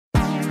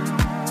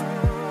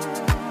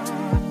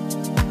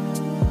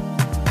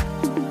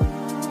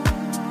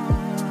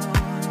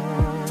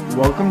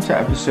Welcome to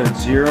episode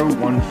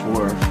 014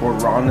 for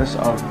Rawness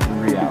of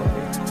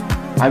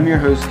Reality. I'm your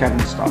host, Kevin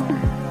Stocker,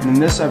 and in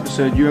this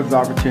episode you have the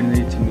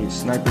opportunity to meet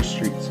Sniper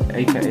Streets,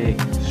 aka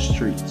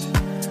Streets.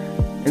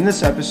 In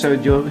this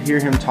episode you'll hear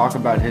him talk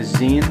about his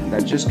zine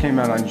that just came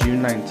out on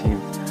June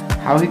 19th,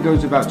 how he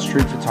goes about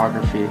street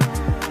photography,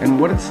 and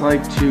what it's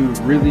like to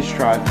really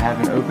strive to have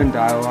an open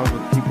dialogue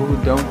with people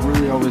who don't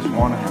really always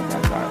want to have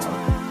that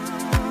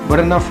dialogue.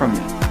 But enough from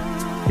me.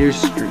 Here's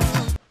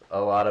Streets.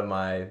 A lot of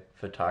my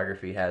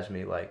photography has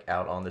me like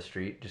out on the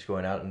street, just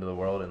going out into the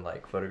world and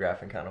like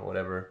photographing kind of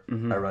whatever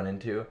I run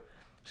into.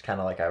 It's kind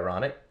of like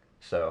ironic,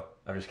 so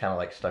I'm just kind of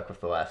like stuck with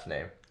the last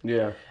name.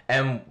 Yeah.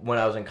 And when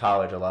I was in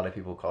college, a lot of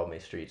people called me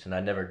Streets, and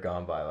I'd never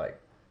gone by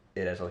like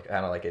it as like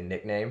kind of like a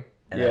nickname.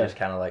 And I just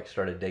kind of like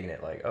started digging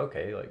it, like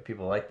okay, like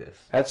people like this.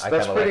 That's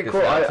pretty like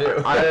cool.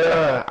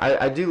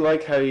 I do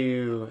like how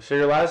so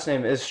your last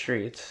name is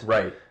Streets,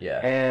 right?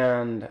 Yeah.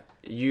 And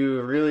you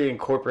really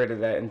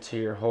incorporated that into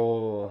your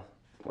whole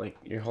shtick.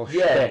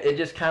 Shtick. It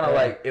just kind of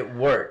like it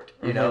worked,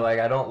 you know. Like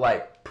I don't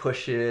like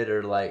push it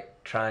or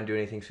like try and do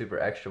anything super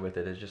extra with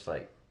it. It's just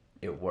like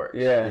it works.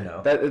 Yeah, you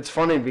know. It's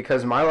funny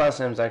because my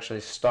last name is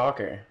actually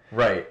Stalker.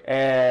 Right.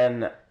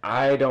 And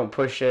I don't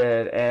push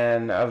it,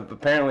 and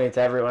apparently to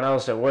everyone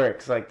else it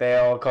works. Like they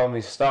all call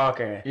me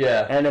Stalker.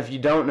 Yeah. And if you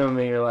don't know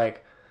me, you're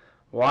like,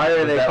 why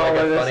are they calling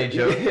like a this? funny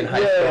joke in high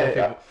school?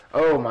 Yeah.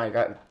 Oh my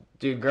god,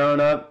 dude, growing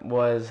up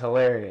was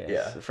hilarious.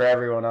 Yeah. For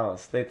everyone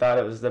else, they thought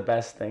it was the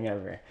best thing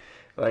ever.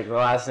 Like the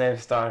last name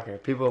Stalker,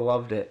 people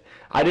loved it.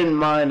 I didn't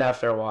mind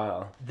after a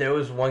while. There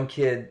was one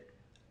kid,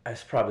 I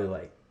was probably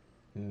like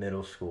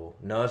middle school.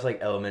 No, it was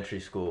like elementary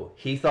school.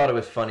 He thought it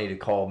was funny to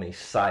call me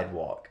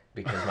Sidewalk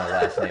because my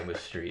last name was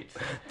Streets.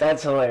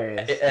 That's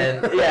hilarious.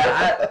 And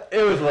yeah,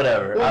 it was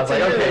whatever. Well, I was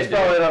like, okay, it's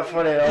probably not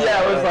funny at all.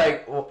 Yeah, it was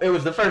like, well, it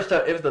was the first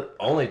time, it was the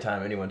only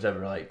time anyone's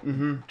ever like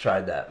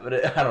tried that.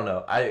 But I don't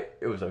know,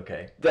 it was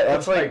okay.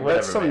 That's like whatever,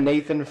 that's some man.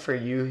 Nathan For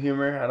You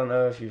humor. I don't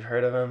know if you've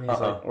heard of him. He's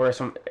like, or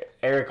some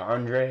Eric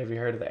Andre. Have you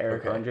heard of the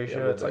Eric Andre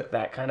show? It's like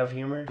that kind of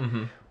humor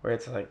where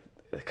it's like,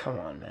 come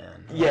on,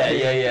 man.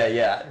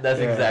 Yeah. That's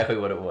exactly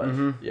what it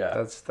was.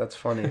 Yeah. That's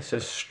funny. So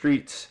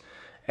Streets,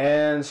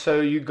 and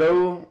so you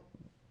go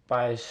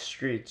by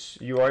Streets.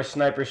 You are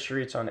Sniper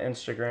Streets on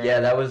Instagram. Yeah,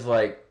 that was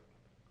like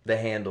the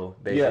handle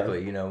basically.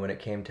 Yeah. You know, when it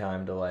came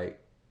time to like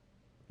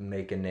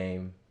make a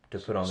name to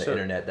put on the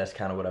internet, that's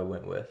kind of what I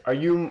went with. Are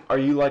you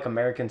like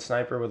American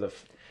Sniper with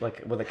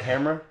a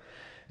camera?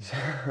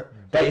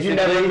 Basically, you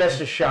never missed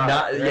a shot.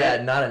 Not, right?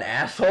 Yeah, not an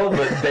asshole,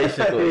 but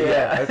basically,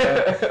 yeah.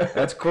 Okay.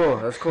 That's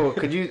cool.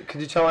 Could you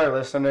tell our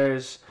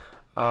listeners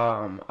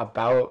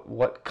about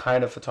what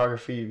kind of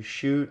photography you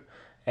shoot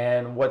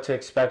and what to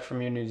expect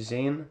from your new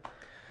zine?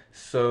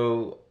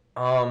 So,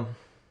 I'm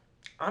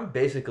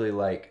basically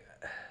like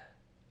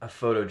a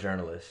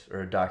photojournalist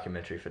or a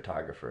documentary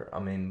photographer. I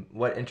mean,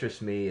 what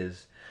interests me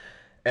is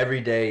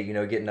every day, you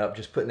know, getting up,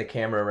 just putting the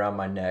camera around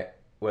my neck,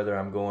 whether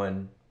I'm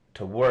going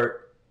to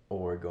work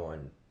or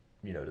going,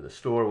 you know, to the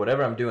store,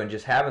 whatever I'm doing,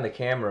 just having the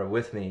camera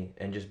with me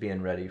and just being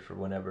ready for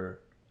whenever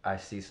I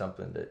see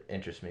something that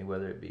interests me,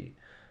 whether it be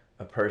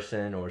a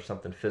person or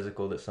something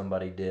physical that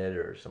somebody did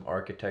or some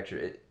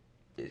architecture.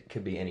 It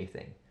could be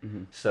anything.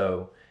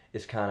 So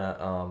it's kind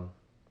of,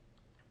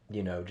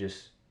 you know,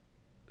 just,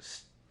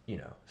 you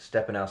know,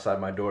 stepping outside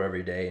my door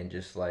every day and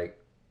just like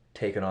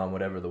taking on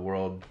whatever the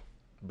world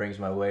brings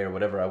my way or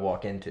whatever I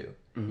walk into.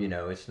 You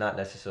know, it's not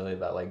necessarily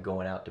about like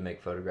going out to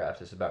make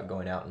photographs. It's about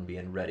going out and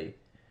being ready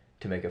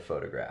to make a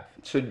photograph.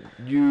 So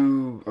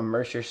you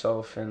immerse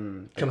yourself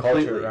in the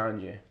culture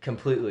around you.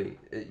 Completely.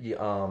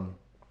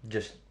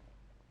 Just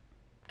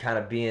kind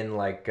of being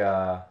like,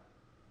 not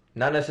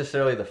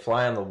necessarily the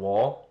fly on the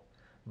wall,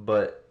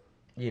 but,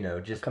 you know,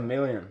 just... A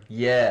chameleon.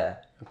 Yeah.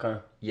 Okay.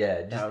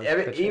 Yeah.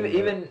 Just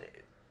even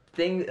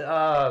thing,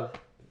 the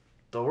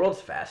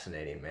world's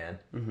fascinating,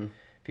 man.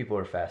 People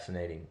are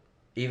fascinating.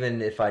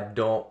 Even if I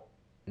don't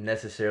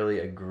necessarily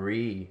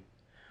agree,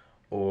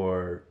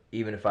 or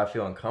even if I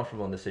feel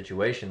uncomfortable in the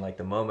situation, like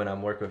the moment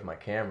I'm working with my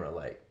camera,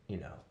 like, you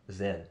know,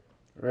 zen.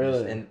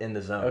 Really? Just in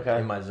the zone. Okay.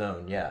 In my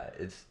zone, yeah.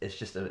 It's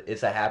just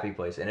it's a happy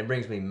place, and it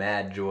brings me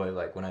mad joy,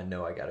 like when I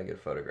know I got a good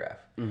photograph.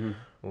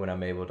 When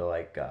I'm able to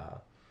like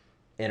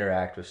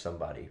interact with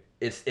somebody.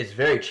 It's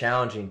very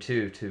challenging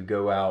too to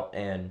go out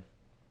and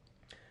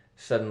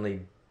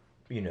suddenly,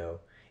 you know,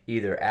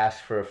 either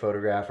ask for a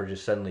photograph or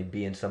just suddenly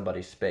be in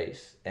somebody's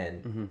space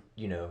and,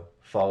 you know,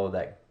 follow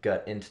that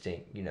gut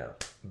instinct, you know,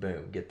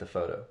 boom, get the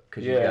photo.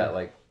 Because you've got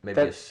like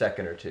maybe a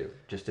second or two,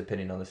 just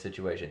depending on the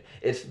situation.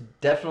 It's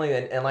definitely,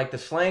 and like the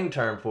slang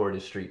term for it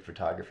is street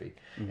photography.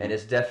 And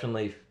it's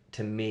definitely,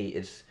 to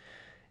me,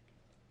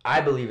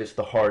 I believe it's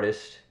the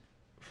hardest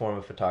form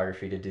of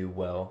photography to do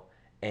well,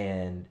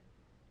 and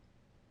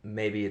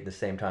maybe at the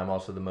same time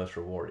also the most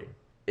rewarding.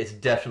 It's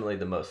definitely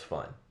the most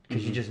fun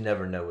because you just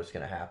never know what's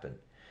going to happen.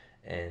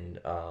 And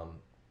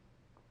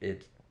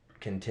it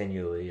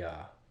continually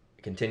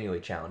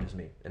challenges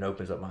me and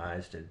opens up my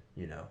eyes to,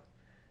 you know,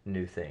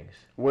 new things.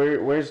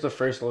 Where's the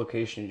first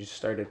location you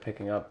started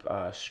picking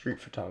up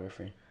street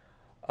photography?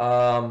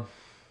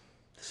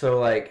 So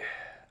like,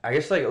 I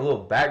guess like a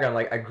little background.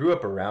 Like I grew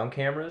up around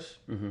cameras.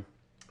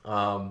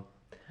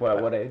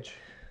 What age?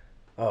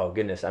 Oh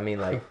goodness, I mean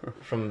like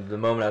from the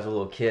moment I was a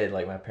little kid,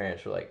 like my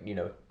parents were like,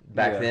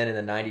 back then in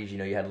the 90s,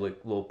 you had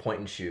little point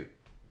and shoot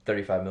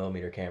 35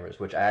 millimeter cameras,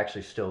 which I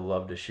actually still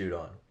love to shoot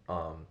on,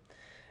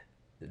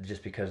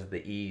 just because of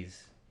the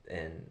ease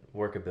and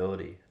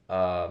workability.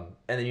 And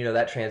then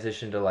that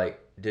transitioned to like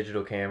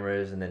digital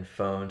cameras and then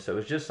phones, so it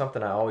was just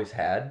something I always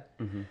had.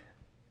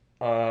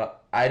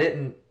 I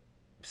didn't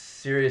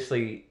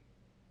seriously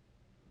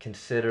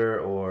consider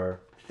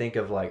or think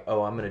of like,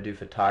 oh, I'm going to do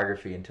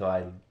photography until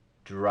I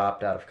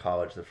dropped out of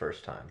college the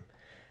first time.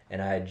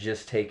 And I had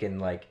just taken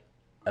like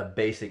a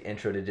basic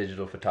intro to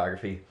digital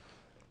photography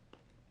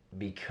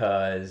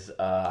because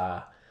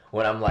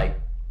when I'm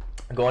like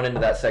going into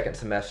that second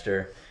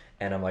semester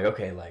and I'm like,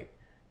 okay, like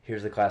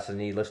here's the class I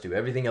need, let's do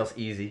everything else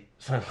easy.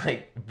 So I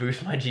like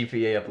boost my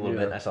GPA up a little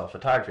bit and I saw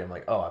photography. I'm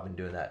like, oh, I've been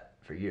doing that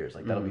for years.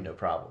 Like that'll be no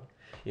problem,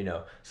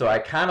 So I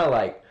kind of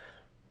like,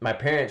 my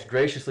parents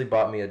graciously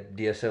bought me a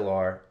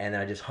DSLR and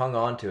then I just hung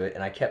on to it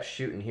and I kept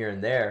shooting here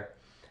and there.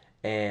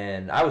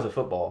 And I was a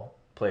football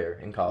player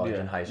in college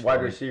and high school.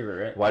 Wide receiver,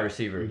 right? Wide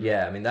receiver,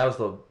 yeah. I mean, that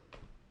was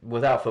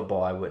without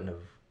football, I wouldn't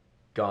have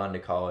gone to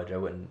college. I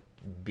wouldn't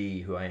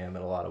be who I am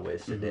in a lot of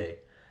ways today.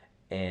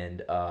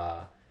 And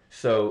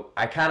so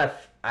I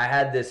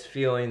had this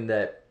feeling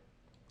that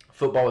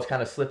football was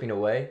kind of slipping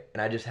away,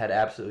 and I just had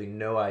absolutely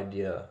no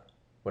idea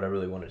what I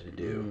really wanted to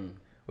do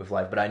with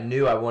life. But I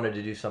knew I wanted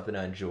to do something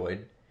I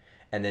enjoyed,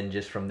 and then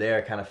just from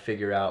there, kind of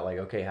figure out like,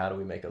 okay, how do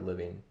we make a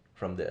living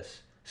from this?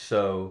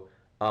 So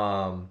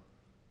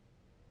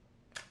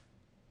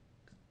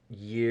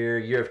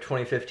year of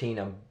 2015,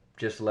 I'm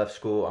just left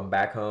school. I'm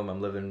back home.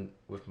 I'm living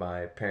with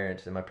my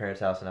parents in my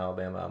parents' house in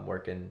Alabama. I'm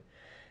working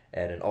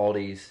at an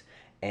Aldi's,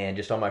 and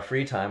just on my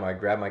free time, I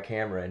grab my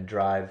camera and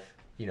drive,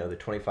 the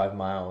 25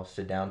 miles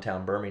to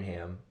downtown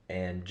Birmingham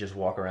and just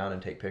walk around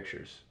and take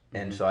pictures.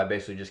 And so I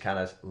basically just kind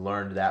of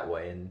learned that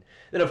way. And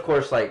then of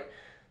course, like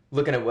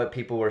looking at what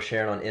people were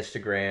sharing on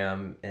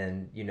Instagram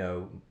and,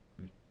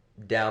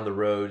 down the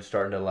road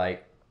starting to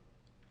like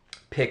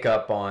pick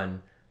up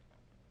on,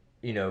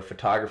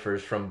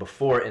 photographers from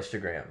before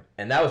Instagram.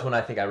 And that was when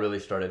I think I really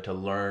started to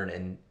learn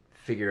and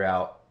figure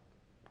out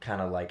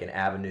kind of like an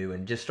avenue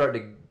and just start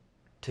to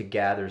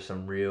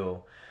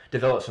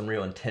develop some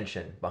real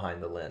intention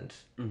behind the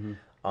lens.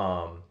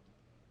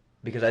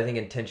 Because I think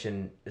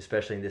intention,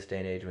 especially in this day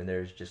and age when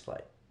there's just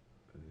like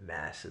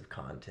massive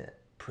content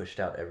pushed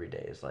out every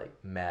day, is like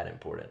mad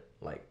important.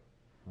 Like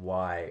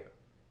why,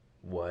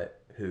 what,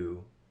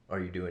 who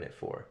are you doing it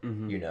for?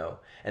 And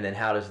then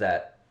how does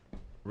that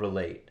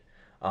relate?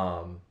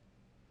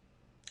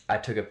 I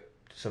took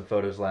some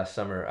photos last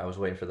summer. I was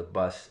waiting for the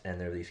bus and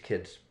there were these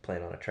kids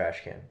playing on a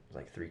trash can,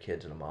 like 3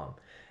 kids and a mom.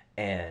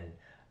 And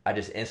I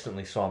just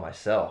instantly saw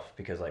myself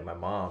because like my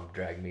mom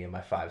dragged me and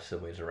my 5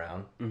 siblings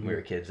around. We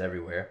were kids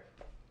everywhere.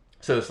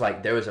 So it's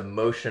like there was an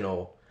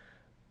emotional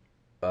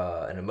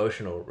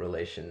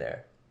relation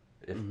there.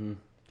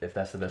 If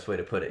that's the best way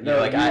to put it.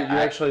 No, you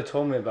actually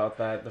told me about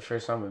that the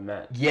first time we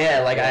met.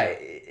 Yeah, like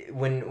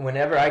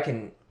whenever I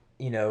can,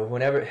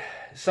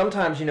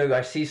 sometimes,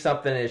 I see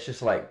something and it's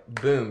just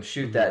like, boom,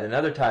 shoot that. And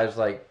other times,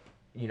 like,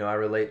 I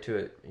relate to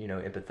it,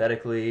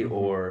 empathetically,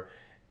 or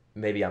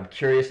maybe I'm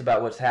curious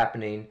about what's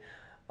happening.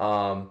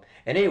 And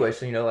anyway,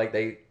 so, like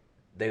they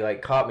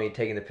like caught me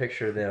taking the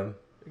picture of them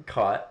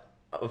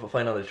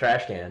playing on the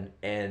trash can.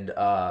 And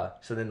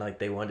so then like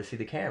they wanted to see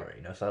the camera,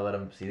 so I let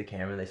them see the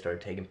camera and they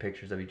started taking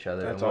pictures of each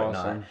other. That's and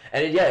whatnot. awesome.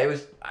 And it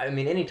was, I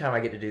mean, anytime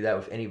I get to do that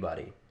with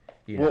anybody,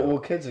 Well,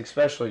 kids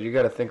especially, you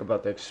got to think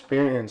about the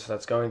experience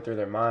that's going through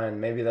their mind.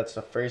 Maybe that's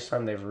the first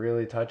time they've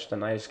really touched a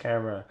nice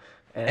camera.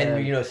 And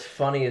it's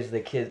funny is the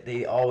kids,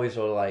 they always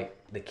are like,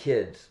 the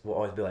kids will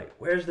always be like,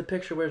 where's the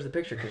picture?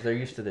 Because they're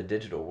used to the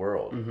digital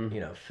world.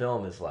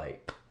 Film is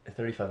like a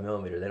 35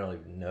 millimeter. They don't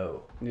even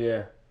know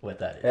what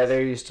that is. Yeah,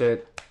 they're used to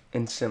it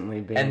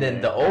instantly being. And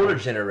then the older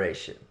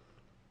generation,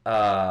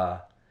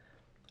 I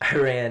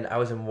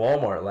was in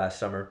Walmart last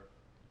summer.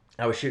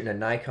 I was shooting a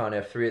Nikon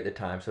F3 at the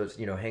time, so it's,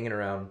 hanging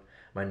around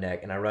my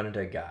neck, and I run into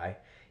a guy.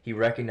 He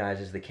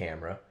recognizes the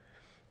camera,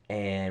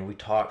 and we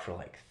talked for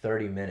like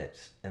 30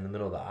 minutes in the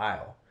middle of the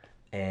aisle,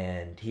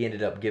 and he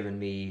ended up giving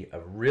me a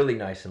really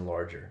nice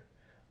enlarger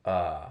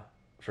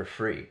for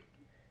free.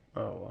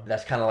 Oh, wow.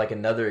 That's kind of like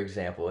another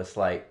example. It's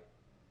like,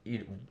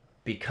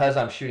 because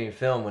I'm shooting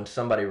film, when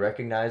somebody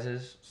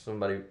recognizes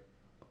somebody,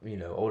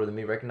 older than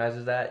me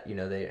recognizes that,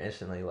 they're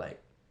instantly like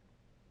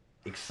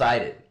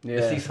excited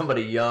to see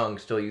somebody young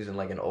still using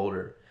like an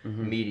older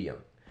medium.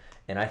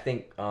 And I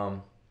think, I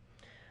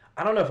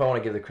don't know if I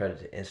want to give the credit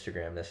to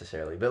Instagram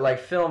necessarily, but like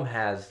film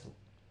has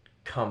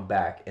come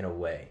back in a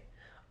way.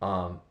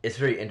 It's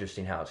very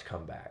interesting how it's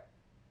come back.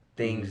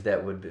 Things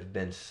that would have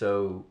been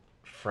so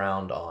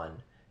frowned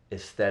on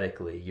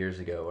aesthetically years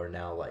ago are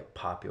now like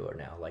popular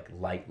now, like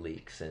light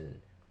leaks and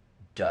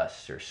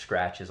dust or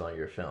scratches on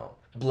your film.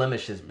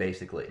 Blemishes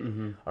basically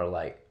are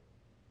like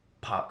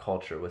pop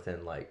culture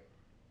within like,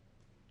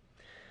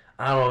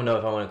 I don't know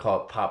if I want to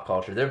call it pop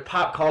culture. They're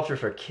pop culture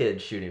for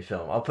kids shooting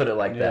film. I'll put it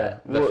like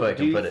that. That's Well, what I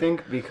can do put you it.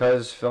 think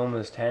because film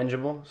is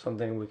tangible,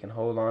 something we can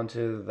hold on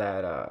to,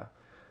 that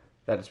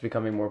it's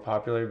becoming more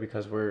popular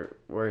because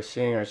we're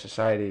seeing our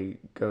society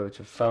go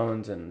to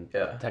phones and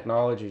Yeah.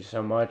 technology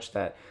so much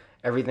that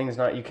everything's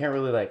not, you can't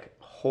really like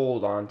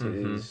hold on to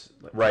these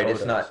like, Right, photos.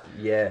 it's not.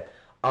 Yeah.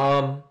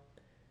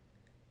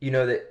 You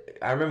know that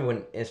I remember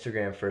when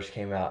Instagram first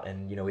came out,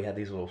 and you know we had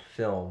these little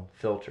film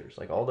filters.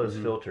 Like all those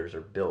filters are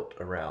built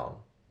around,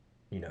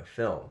 you know,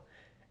 film.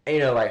 And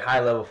you know, like high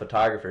level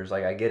photographers,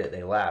 like I get it.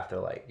 They laugh. They're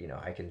like, you know,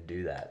 I can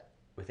do that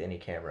with any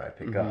camera I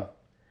pick up.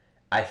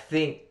 I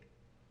think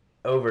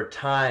over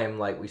time,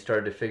 like we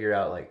started to figure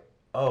out, like,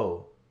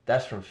 oh,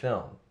 that's from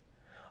film.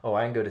 Oh,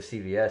 I can go to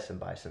CVS and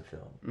buy some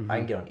film. I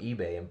can get on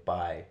eBay and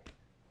buy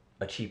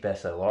a cheap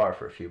SLR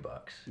for a few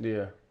bucks.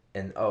 Yeah.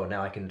 And oh,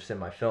 now I can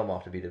send my film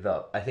off to be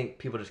developed. I think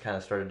people just kind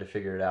of started to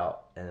figure it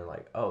out, and they're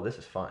like, oh, this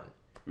is fun,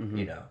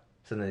 you know.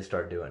 So then they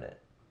start doing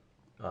it.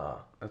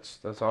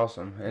 That's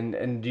awesome.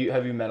 And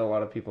have you met a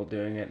lot of people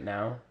doing it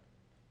now?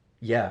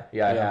 Yeah, I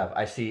have.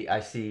 I see.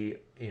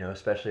 You know,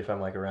 especially if I'm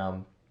like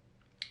around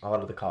a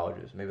lot of the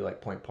colleges, maybe like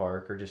Point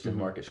Park or just in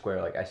Market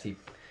Square. Like I see,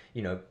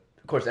 you know,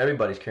 of course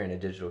everybody's carrying a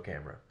digital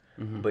camera,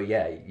 but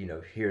yeah, you know,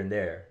 here and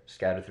there,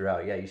 scattered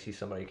throughout, yeah, you see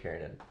somebody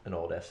carrying an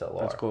old SLR.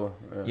 That's cool.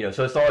 Yeah. You know,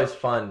 so it's always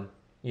fun.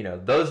 You know,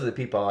 those are the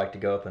people I like to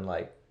go up and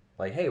like,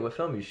 hey, what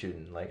film you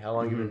shooting? Like, how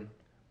long you been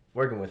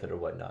working with it or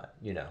whatnot?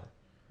 You know,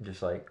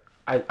 just like.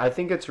 I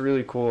think it's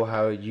really cool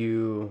how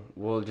you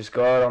will just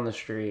go out on the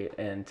street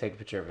and take a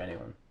picture of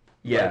anyone.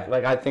 Yeah.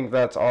 Like I think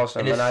that's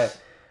awesome. And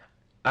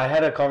I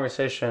had a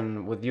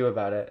conversation with you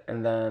about it,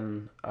 and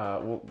then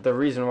the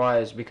reason why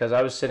is because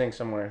I was sitting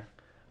somewhere.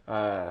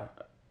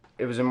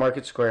 It was in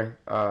Market Square.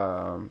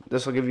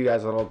 This will give you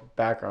guys a little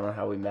background on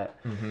how we met.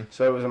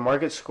 So it was in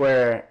Market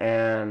Square,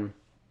 and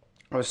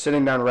I was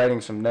sitting down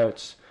writing some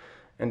notes,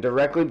 and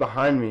directly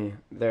behind me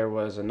there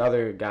was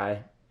another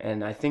guy,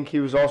 and I think he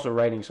was also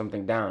writing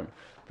something down.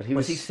 But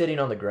was he sitting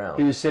on the ground?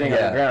 He was sitting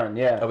on the ground,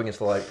 yeah. Up against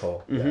the light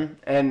pole. Yeah.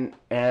 And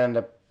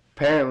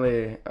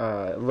apparently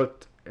it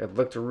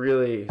looked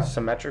really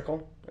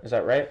symmetrical. Is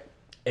that right?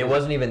 It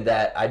wasn't even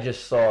that. I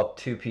just saw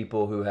two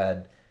people who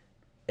had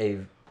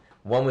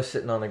one was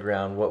sitting on the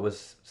ground, one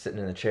was sitting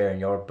in the chair, and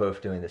y'all were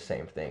both doing the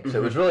same thing. So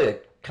it was really a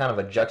kind of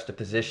a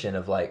juxtaposition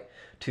of like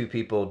two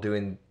people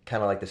doing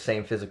kind of like the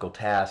same physical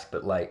task,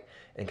 but like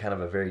in kind of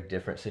a very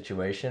different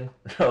situation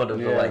relative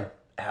to like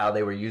how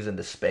they were using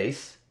the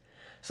space.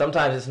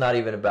 Sometimes it's not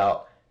even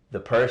about the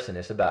person;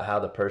 it's about how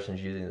the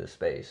person's using the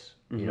space,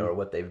 you know, or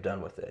what they've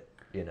done with it.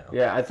 You know.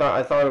 Yeah, I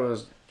thought it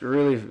was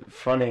really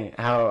funny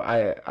how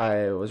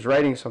I was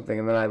writing something,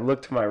 and then I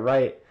looked to my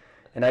right,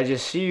 and I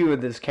just see you with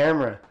this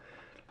camera.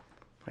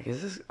 Like,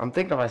 I'm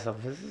thinking to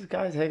myself, is this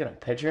guy taking a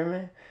picture of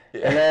me?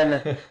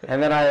 Yeah.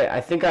 And then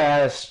I think I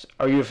asked,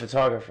 are you a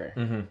photographer?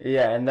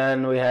 Yeah, and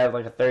then we had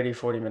like a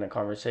 30-40 minute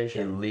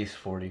conversation. At least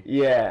 40.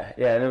 Yeah,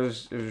 and it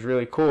was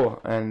really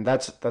cool, and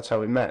that's how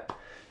we met.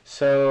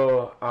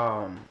 So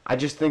I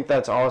just think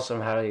that's awesome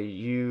how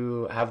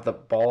you have the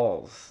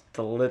balls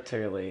to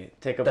literally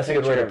take a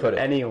picture of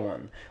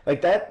anyone.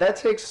 Like that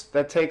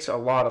takes a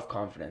lot of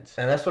confidence.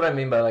 And that's what I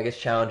mean by like it's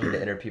challenging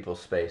to enter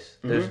people's space.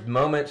 There's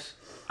moments,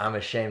 I'm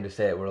ashamed to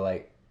say it, where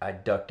like I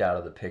ducked out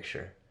of the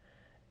picture,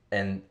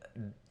 and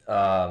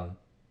but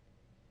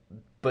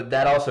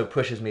that also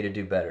pushes me to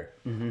do better.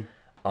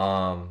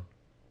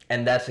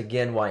 And that's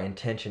again why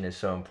intention is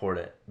so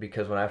important,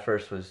 because when I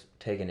first was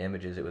taking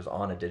images, it was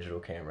on a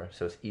digital camera,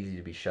 so it's easy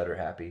to be shutter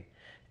happy,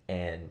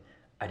 and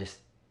I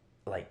just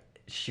like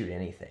shoot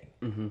anything,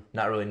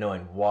 not really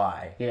knowing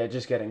why. Yeah,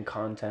 just getting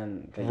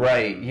content.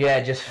 Right. Yeah,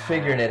 just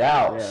figuring it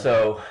out. Yeah.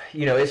 So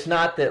you know, it's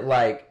not that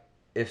like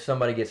if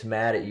somebody gets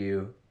mad at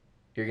you,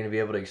 you're going to be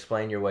able to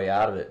explain your way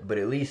out of it, but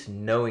at least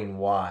knowing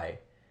why.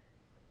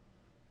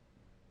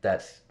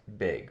 That's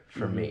big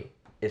for me.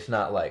 It's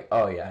not like,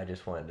 oh yeah, I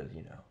just wanted to,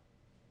 you know,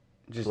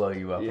 just blow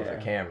you up with a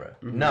camera.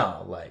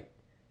 No, like,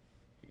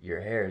 your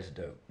hair is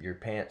dope. Your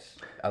pants,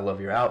 I love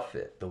your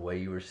outfit. The way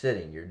you were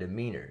sitting, your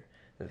demeanor,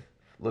 the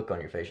look on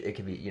your face. It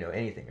could be, you know,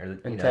 anything. Or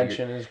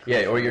intention is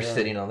crucial. Yeah, or you're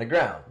sitting on the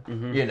ground,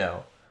 you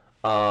know.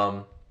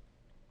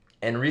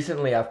 And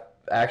recently I've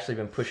actually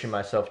been pushing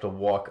myself to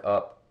walk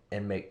up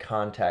and make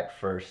contact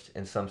first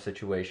in some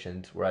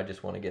situations where I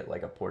just want to get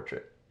like a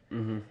portrait.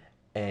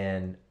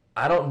 And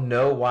I don't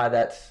know why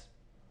that's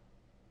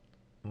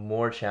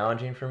more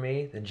challenging for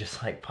me than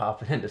just like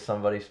popping into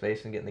somebody's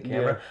face and getting the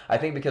camera. I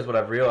think because what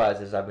I've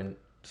realized is I've been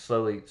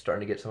slowly starting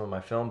to get some of my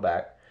film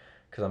back,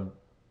 because I'm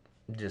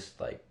just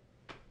like,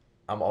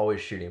 I'm always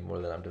shooting more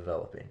than I'm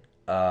developing.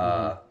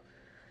 Well,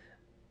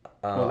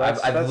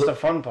 that's the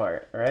fun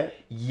part, right?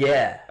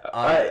 Yeah.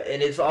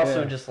 And it's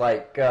also just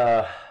like,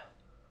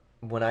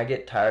 when I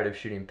get tired of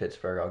shooting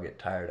Pittsburgh, I'll get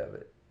tired of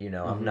it. You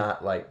know, I'm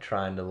not like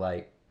trying to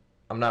like,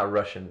 I'm not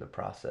rushing the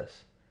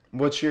process.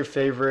 What's your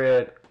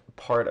favorite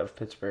part of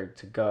Pittsburgh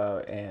to go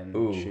out and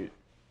shoot?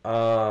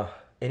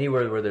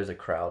 Anywhere where there's a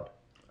crowd.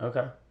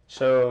 Okay.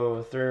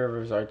 So Three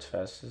Rivers Arts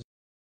Fest is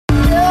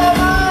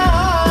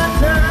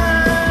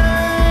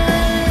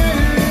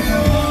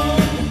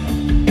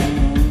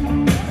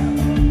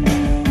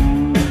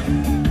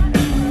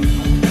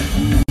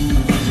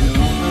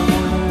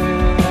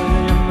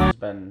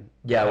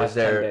Yeah, I was past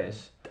 10 there.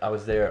 days? I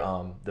was there.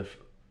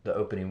 The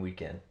opening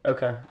weekend.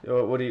 Okay.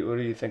 What do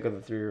you think of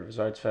the Three Rivers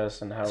Arts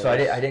Fest and how? So I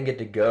didn't get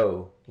to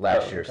go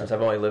last year okay. since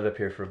I've only lived up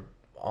here for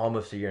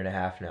almost a year and a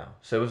half now.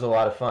 So it was a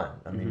lot of fun.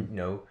 I mean,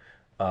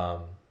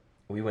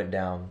 we went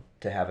down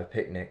to have a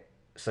picnic.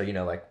 So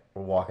like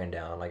we're walking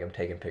down, like I'm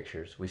taking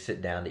pictures. We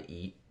sit down to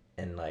eat,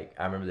 and like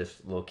I remember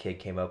this little kid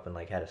came up and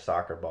like had a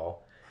soccer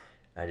ball.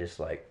 I just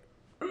like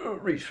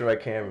reached for my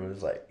camera and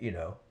was like,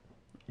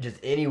 just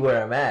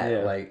anywhere I'm at. Yeah.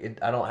 Like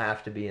I don't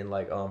have to be in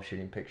like, I'm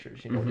shooting pictures.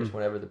 Just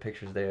whenever the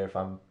picture's there, if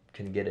I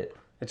can get it.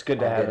 It's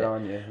good to have it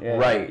on you. Yeah.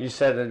 Right. You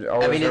said it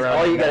always. I mean, around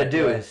all you your got to neck,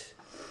 do yeah. is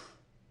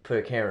put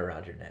a camera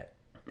around your neck,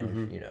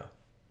 and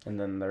And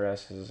then the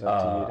rest is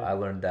up to you. I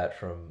learned that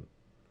from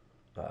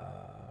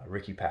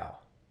Ricky Powell.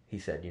 He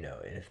said,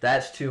 and if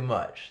that's too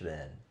much,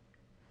 then.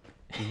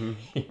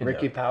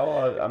 Ricky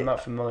Powell, I'm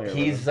not familiar.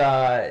 He's with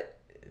him.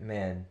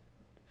 Man,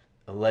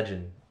 a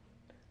legend,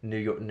 New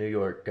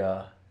York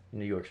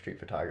street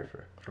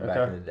photographer from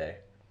back in the day.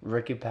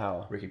 Ricky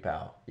Powell. Ricky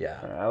Powell, yeah.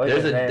 I like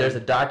there's a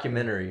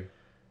documentary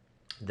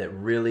that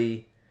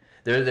really,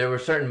 there were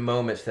certain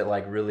moments that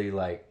like really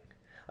like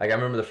I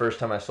remember the first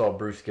time I saw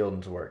Bruce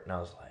Gilden's work, and I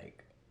was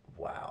like,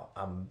 wow,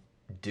 I'm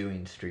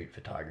doing street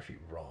photography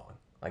wrong.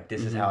 Like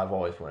this is how I've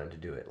always wanted to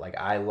do it. Like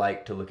I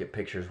like to look at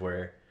pictures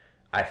where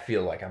I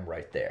feel like I'm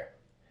right there.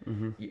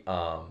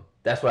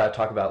 That's why I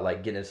talk about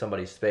like getting in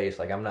somebody's space.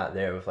 Like I'm not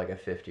there with like a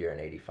 50 or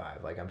an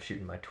 85. Like I'm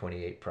shooting my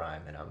 28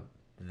 prime and I'm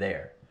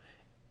there.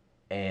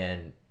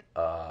 And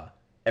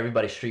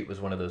Everybody's Street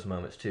was one of those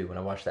moments too. When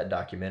I watched that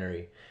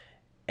documentary,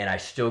 and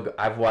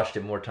I've watched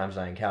it more times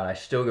than I can count. I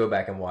still go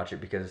back and watch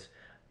it because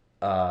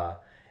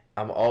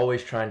I'm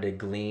always trying to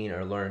glean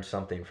or learn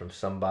something from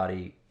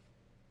somebody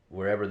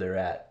wherever they're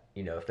at.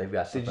 If they've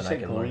got something I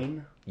can glean?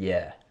 learn.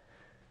 Yeah.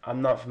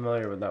 I'm not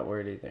familiar with that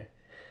word either.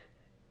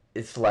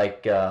 It's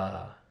like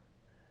I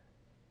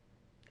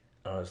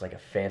don't know, it's like a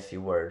fancy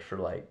word for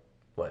like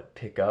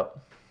pick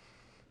up.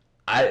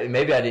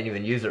 Maybe I didn't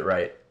even use it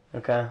right.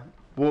 Okay.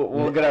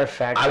 We'll get our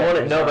fact. I want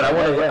to know, but I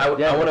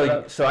want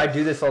to. So I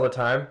do this all the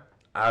time.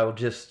 I'll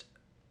just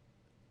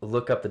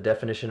look up the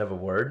definition of a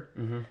word.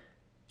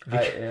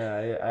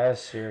 I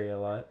ask Siri a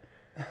lot.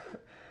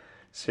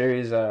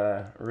 Siri's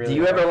really. Do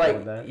you ever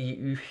with that.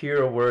 you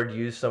hear a word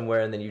used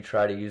somewhere and then you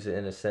try to use it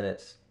in a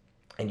sentence,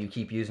 and you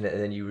keep using it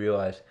and then you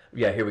realize,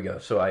 yeah, here we go.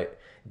 So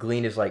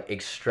glean is like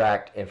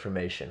extract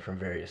information from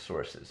various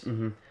sources.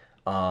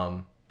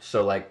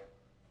 So like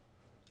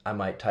I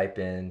might type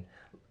in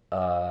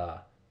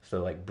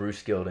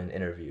Bruce Gilden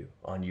interview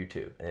on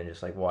YouTube and then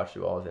just like watch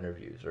through all his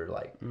interviews, or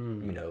like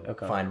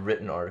find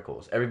written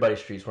articles. Everybody's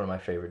Street's one of my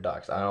favorite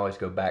docs. I always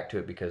go back to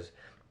it because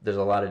there's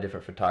a lot of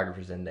different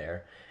photographers in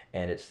there,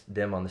 and it's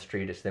them on the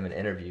street, it's them in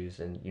interviews,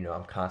 and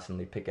I'm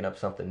constantly picking up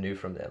something new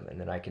from them, and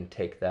then I can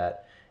take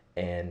that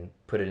and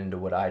put it into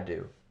what I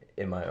do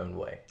in my own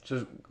way.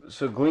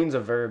 So glean's a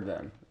verb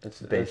then. It's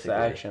the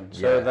action. Yeah.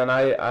 So then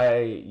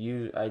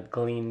I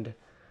gleaned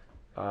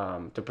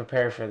to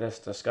prepare for this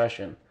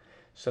discussion.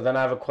 So then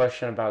I have a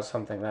question about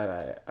something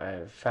that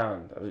I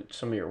found,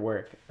 some of your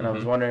work, and I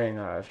was wondering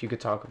if you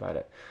could talk about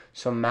it.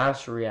 So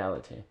mass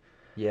reality.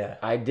 Yeah.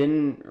 I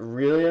didn't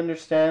really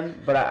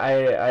understand, but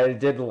I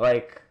did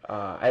like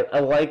I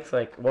liked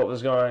like what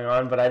was going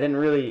on, but I didn't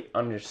really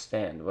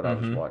understand what I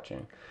was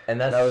watching.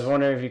 And I was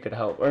wondering if you could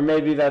help, or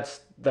maybe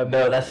that's the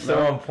no. That's so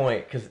on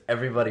point because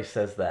everybody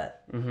says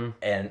that,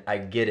 and I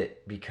get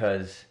it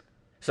because.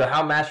 So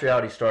how mass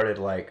reality started,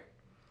 like,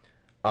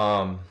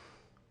 Here,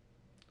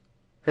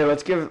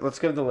 let's give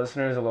the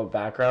listeners a little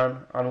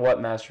background on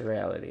what mass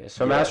reality is.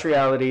 So mass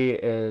reality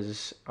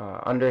is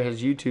under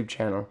his YouTube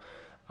channel,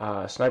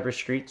 Sniper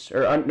Streets,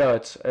 or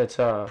it's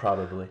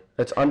probably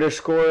it's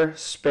 _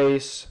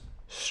 space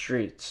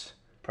streets.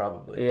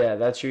 Probably. Yeah,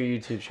 that's your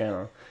YouTube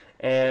channel.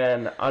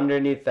 And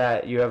underneath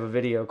that, you have a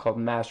video called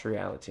Mass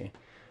Reality.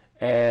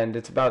 And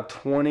it's about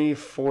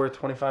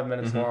 25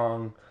 minutes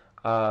long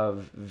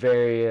of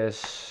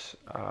various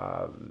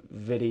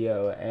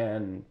video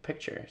and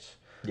pictures.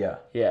 Yeah.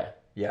 Yeah.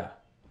 Yeah.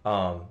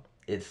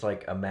 It's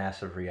like a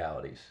mass of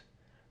realities,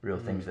 real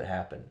things that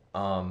happen.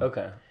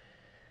 Okay.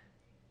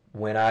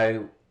 When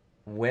I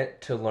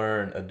went to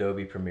learn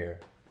Adobe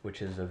Premiere,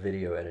 which is a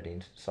video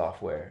editing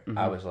software,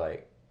 I was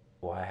like,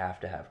 well, I have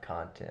to have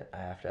content. I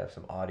have to have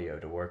some audio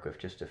to work with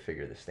just to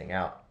figure this thing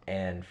out.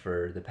 And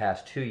for the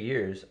past 2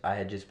 years, I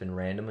had just been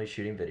randomly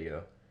shooting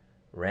video,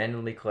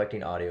 randomly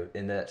collecting audio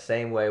in that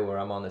same way where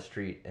I'm on the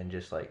street and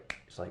just like,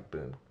 it's like,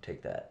 boom,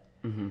 take that.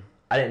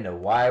 I didn't know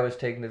why I was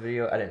taking the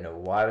video. I didn't know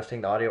why I was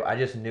taking the audio. I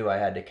just knew I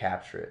had to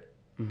capture it.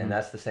 And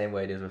that's the same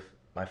way it is with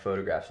my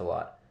photographs a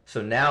lot.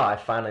 So now I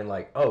finally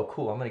like, oh,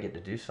 cool, I'm going to get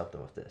to do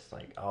something with this.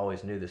 Like, I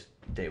always knew this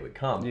day would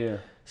come. Yeah.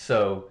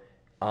 So,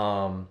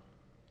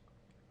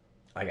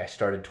 like I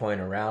started toying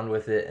around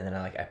with it, and then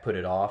I put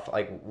it off.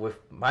 Like with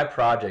my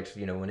projects,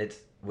 when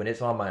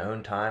it's on my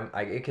own time,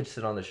 it could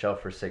sit on the shelf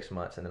for 6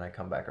 months, and then I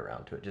come back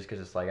around to it just because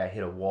it's like I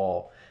hit a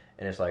wall,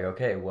 and it's like,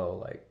 okay, well,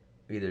 like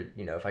either,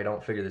 you know, if I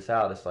don't figure this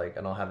out, it's like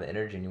I don't have the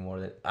energy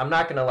anymore. I'm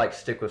not gonna like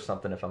stick with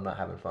something if I'm not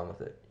having fun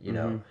with it. You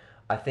know,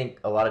 I think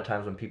a lot of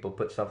times when people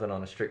put something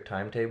on a strict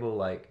timetable,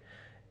 like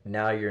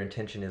now your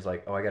intention is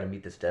like, oh, I got to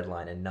meet this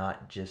deadline, and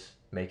not just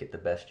make it the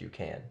best you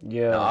can.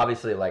 Yeah. Now,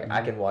 obviously, like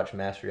I can watch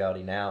Mass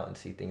Reality now and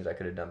see things I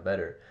could have done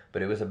better,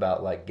 but it was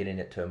about like getting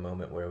it to a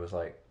moment where it was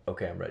like,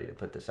 okay, I'm ready to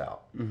put this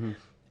out. And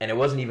it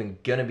wasn't even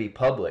gonna be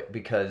public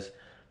because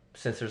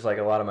since there's like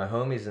a lot of my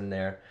homies in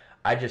there,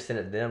 I just sent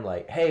it to them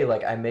like, hey,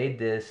 like I made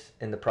this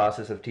in the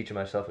process of teaching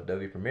myself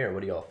Adobe Premiere.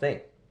 What do y'all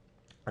think?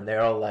 And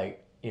they're all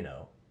like, you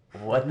know,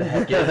 what the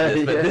heck is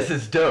this? But this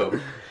is dope.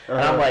 And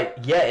I'm like,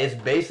 yeah, it's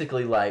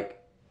basically like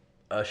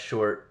a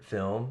short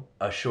film,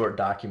 a short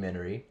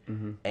documentary,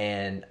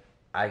 and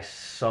I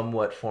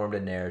somewhat formed a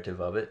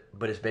narrative of it,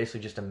 but it's basically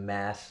just a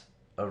mass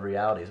of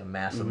realities, a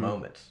mass of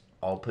moments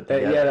all put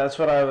together. Yeah, that's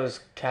what I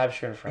was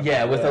capturing from.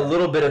 Yeah, with a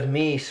little bit of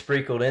me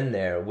sprinkled in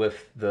there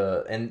with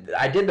and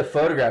I did the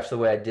photographs the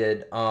way I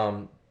did.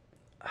 I'm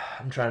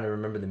trying to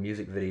remember the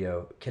music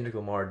video Kendrick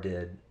Lamar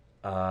did.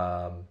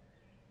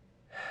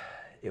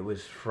 It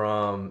was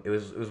one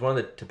of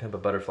the To Pimp a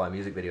Butterfly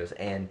music videos,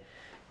 and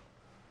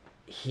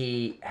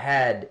he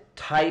had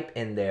type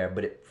in there,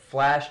 but it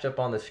flashed up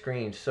on the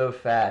screen so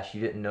fast you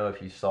didn't know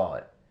if you saw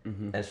it.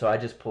 And so I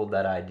just pulled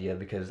that idea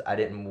because I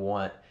didn't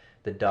want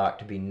the doc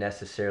to be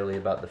necessarily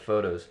about the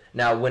photos.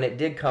 Now, when it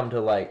did come to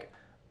like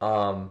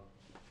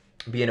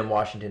being in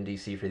Washington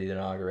D.C. for the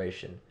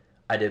inauguration,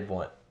 I did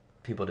want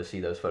people to see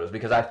those photos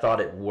because I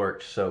thought it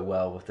worked so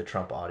well with the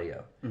Trump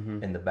audio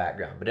in the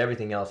background. But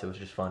everything else, it was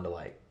just fun to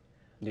like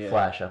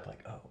flash up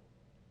like, oh,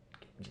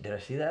 did I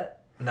see that?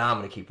 Nah, I'm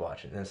gonna keep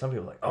watching. And then some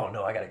people are like, oh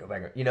no, I gotta go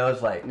back. You know,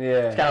 it's like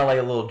it's kind of like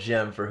a little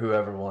gem for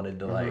whoever wanted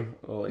to like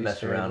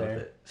mess around with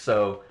it.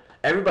 So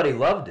everybody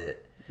loved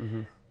it,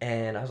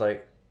 and I was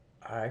like,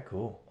 all right,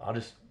 cool.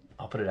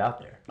 I'll put it out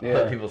there.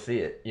 I'll let people see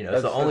it. You know,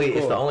 it's the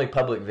only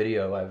public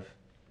video I've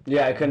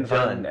I couldn't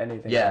find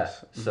anything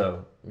else.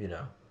 So you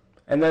know.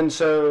 And then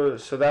so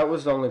that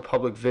was the only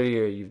public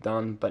video you've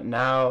done, but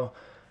now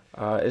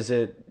is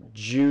it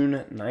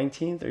June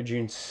 19th or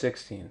June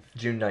 16th?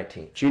 June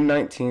 19th. June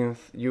 19th,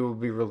 you will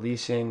be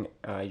releasing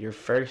your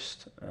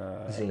first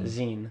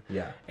zine.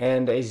 Yeah.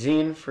 And a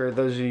zine, for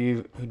those of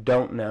you who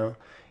don't know,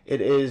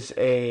 it is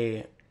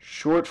a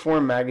short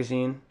form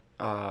magazine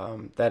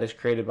that is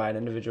created by an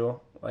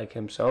individual like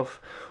himself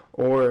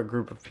or a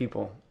group of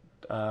people.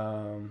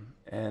 And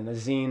a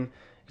zine,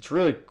 it's a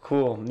really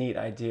cool, neat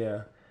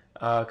idea.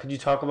 Could you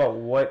talk about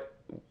what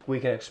we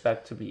can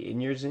expect to be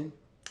in your zine?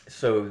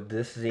 So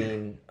this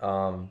zine,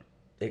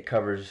 it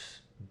covers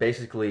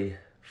basically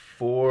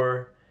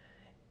 4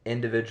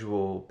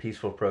 individual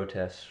peaceful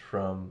protests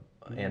from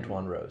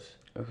Antoine Rose.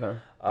 Okay.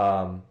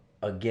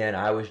 Again,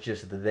 I was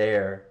just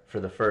there for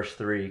the first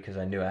 3 because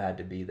I knew I had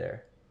to be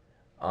there.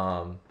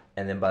 And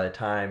then by the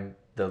time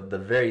the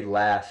very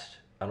last,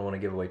 I don't want to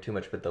give away too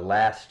much, but the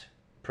last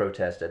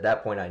protest, at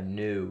that point I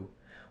knew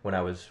when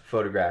I was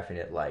photographing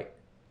it, like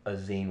a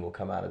zine will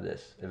come out of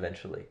this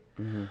eventually.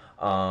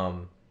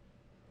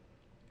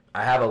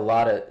 I have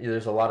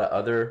there's a lot of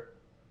other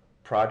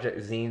project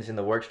zines in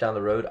the works down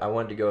the road. I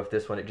wanted to go with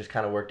this one. It just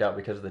kind of worked out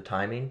because of the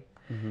timing.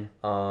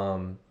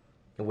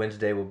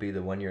 Wednesday will be the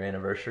 1-year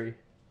anniversary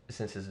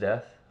since his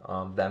death.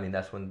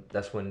 That's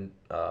when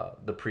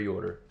the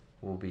pre-order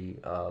will be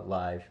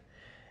live,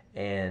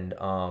 and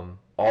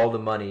all the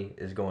money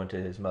is going to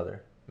his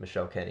mother,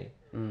 Michelle Kenny.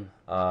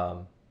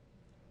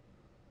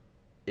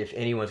 If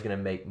anyone's gonna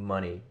make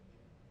money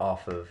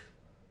off of,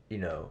 you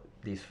know,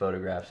 these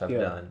photographs I've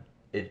done,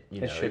 if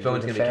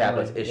anyone's gonna be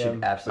capitalist, it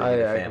should absolutely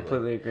be the family. I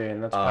completely agree,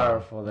 and that's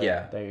powerful that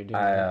you're doing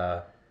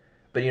that.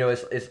 But you know,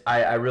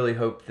 I really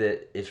hope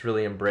that it's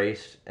really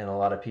embraced and a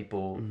lot of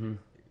people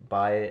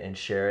buy it and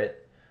share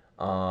it.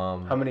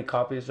 How many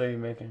copies are you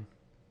making?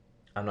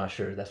 I'm not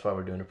sure. That's why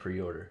we're doing a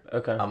pre-order.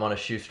 Okay. I'm on a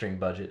shoestring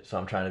budget, so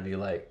I'm trying to be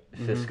like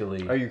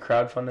fiscally. Are you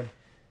crowdfunding?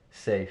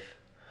 Safe.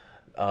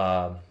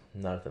 Not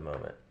at the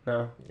moment.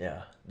 No.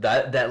 Yeah.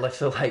 That looks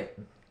so like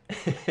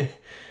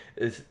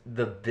is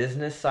the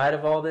business side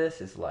of all this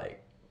is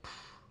like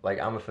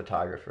I'm a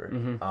photographer.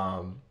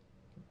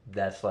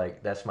 That's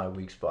my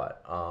weak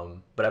spot.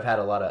 But I've had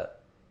a lot of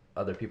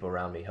other people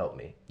around me help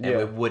me, and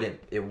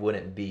it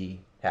wouldn't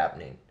be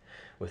happening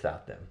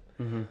without them.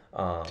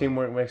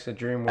 Teamwork makes the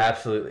dream work.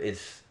 Absolutely,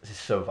 it's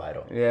so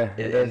vital. Yeah,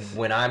 it is.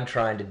 When I'm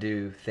trying to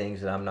do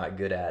things that I'm not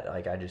good at,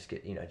 like I just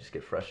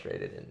get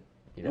frustrated, and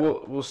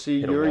we'll see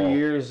your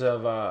years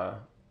of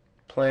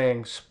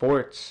playing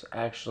sports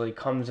actually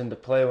comes into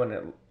play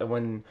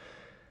when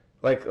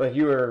like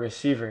you were a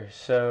receiver,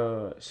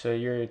 so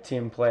you're a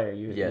team player.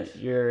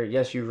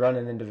 You run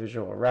an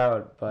individual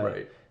route,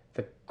 but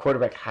the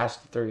quarterback has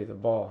to throw you the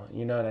ball.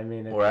 You know what I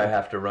mean? Or I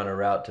have to run a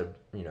route to,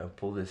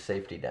 pull this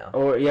safety down.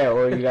 Or you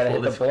got to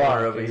hit the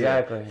block. Over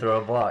exactly. Here,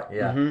 throw a block.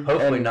 Yeah.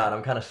 Hopefully not.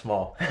 I'm kind of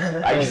small.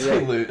 I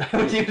usually lose. I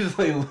would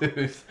usually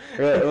lose.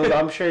 Well,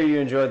 I'm sure you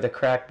enjoyed the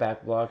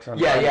crackback blocks. I'd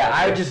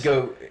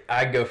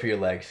go for your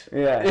legs.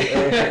 Yeah.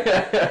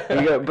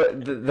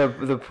 But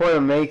the point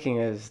I'm making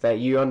is that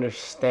you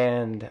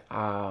understand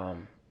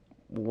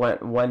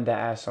when to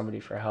ask somebody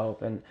for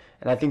help, and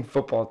I think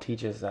football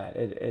teaches that.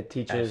 It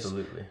teaches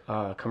Absolutely.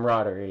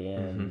 Camaraderie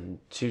and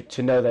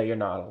to know that you're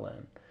not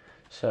alone.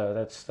 So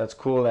that's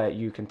cool that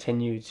you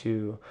continue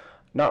to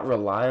not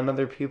rely on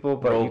other people,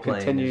 but Role you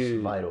continue.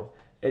 Is vital.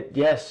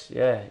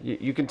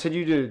 You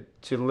continue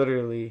to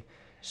literally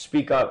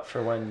speak up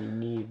for when you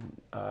need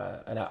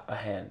a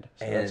hand.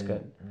 So and that's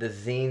good. The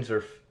zines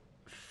are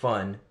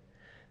fun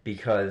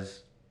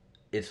because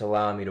it's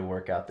allowing me to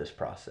work out this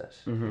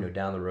process.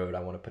 Down the road, I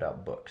want to put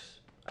out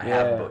books. I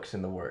have books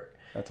in the work.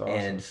 That's awesome.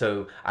 And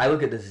so I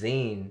look at the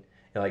zine,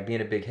 like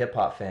being a big hip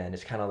hop fan,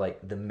 it's kind of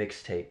like the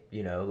mixtape,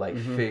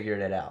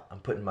 figuring it out. I'm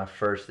putting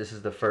this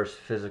is the first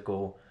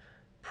physical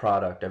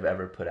product I've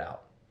ever put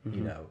out.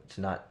 It's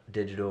not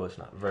digital, it's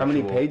not virtual. How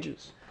many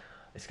pages?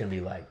 It's going to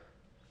be like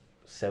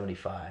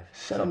 75.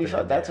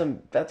 75,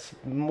 that's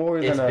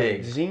more than a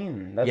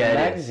zine. That's a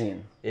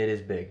magazine. It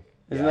is big.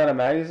 Isn't that a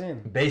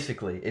magazine?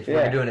 Basically, if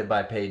we're doing it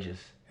by pages.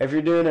 If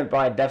you're doing it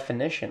by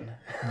definition.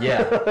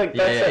 Yeah. That's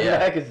a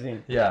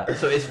magazine. Yeah.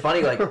 So it's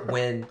funny, like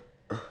when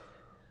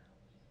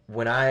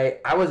I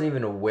wasn't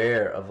even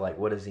aware of like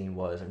what a zine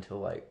was until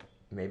like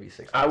maybe 6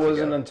 months I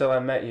wasn't ago. Until I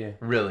met you.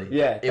 Really?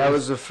 Yeah, that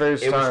was the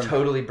first time. It was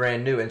totally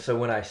brand new, and so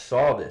when I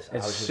saw this, I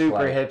was just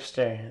super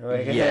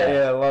hipster.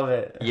 Yeah, I love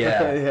it.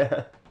 Yeah.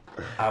 Yeah.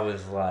 I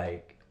was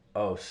like,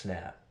 oh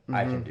snap,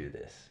 I can do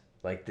this.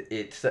 Like,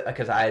 it's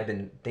because I had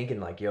been thinking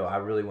like, yo, I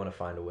really want to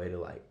find a way to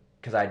like,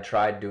 because I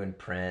tried doing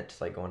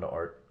prints, like going to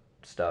art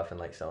stuff and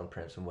like selling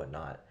prints and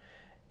whatnot,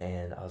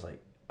 and I was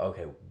like,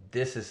 okay,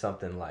 this is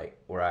something like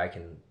where I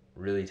can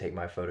really take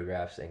my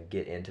photographs and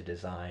get into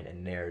design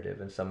and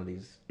narrative and some of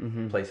these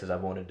places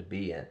I've wanted to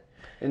be in.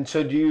 And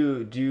so do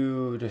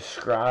you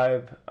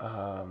describe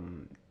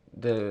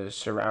the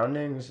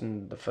surroundings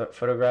and the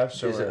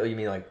photographs? Or You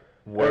mean like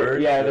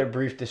words? Yeah, are there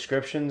brief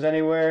descriptions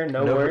anywhere?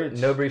 No words?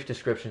 No brief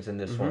descriptions in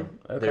this one.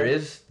 Okay.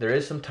 There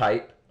is some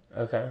type.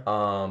 Okay.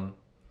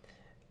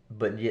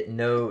 But yet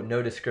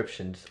no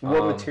descriptions.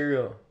 What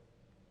material?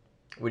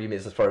 What do you mean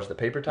as far as the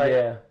paper type?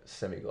 Yeah.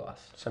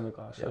 Semi-gloss.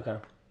 Semi-gloss. Yeah. Okay.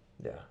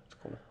 Yeah. That's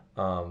cool.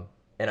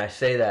 And I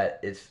say that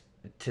it's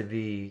to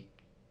be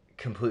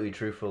completely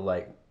truthful,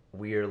 like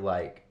we're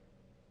like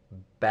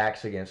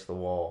backs against the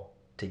wall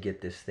to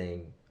get this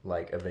thing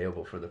like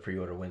available for the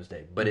pre-order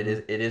Wednesday. But it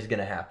is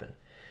gonna happen.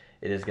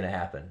 It is gonna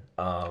happen.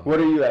 What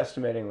are you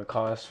estimating the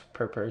cost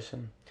per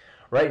person?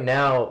 Right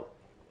now,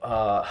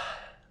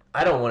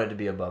 I don't want it to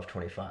be above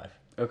 25.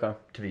 Okay.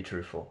 To be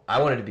truthful,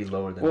 I want it to be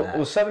lower than that.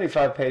 Well,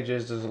 75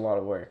 pages is a lot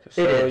of work.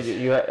 So it is.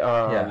 You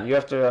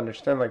have to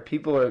understand, like,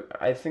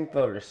 I think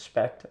they'll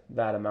respect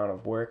that amount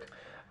of work.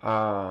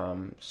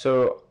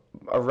 So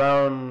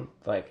around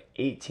like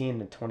 18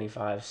 to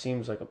 25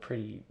 seems like a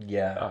pretty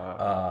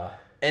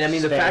and I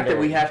mean, the fact that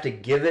we have to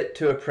give it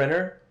to a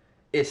printer,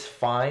 it's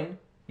fine.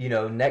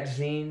 Next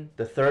zine,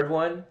 the third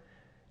one,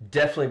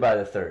 definitely by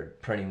the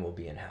third, printing will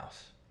be in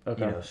house.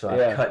 Okay. So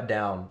I've cut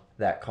down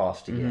that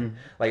cost again.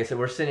 Like I said,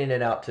 we're sending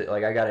it out to,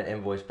 like, I got an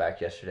invoice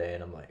back yesterday,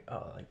 and I'm like,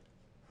 oh, like,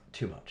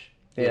 too much.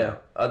 Yeah.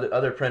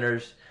 Other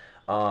printers,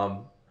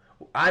 I'm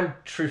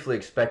truthfully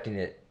expecting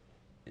it.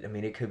 I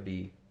mean, it could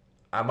be.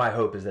 My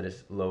hope is that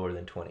it's lower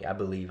than 20. I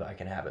believe I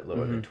can have it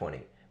lower than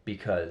 20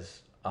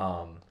 because,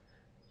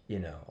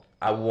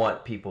 I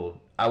want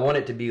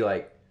it to be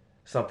like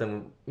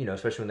something,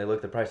 especially when they look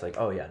at the price, like,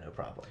 oh yeah, no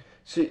problem.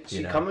 See,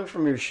 coming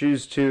from your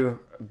shoes too,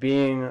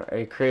 being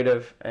a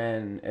creative,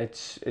 and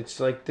it's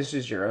like this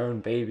is your own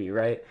baby,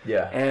 right?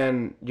 Yeah.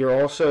 And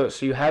you're also,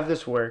 so you have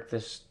this work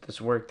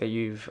that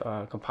you've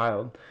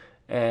compiled,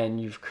 and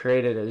you've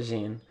created a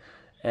zine,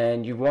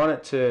 and you want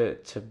it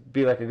to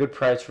be like a good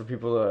price for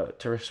people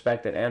to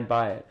respect it and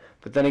buy it.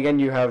 But then again,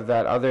 you have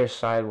that other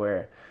side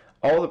where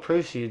all the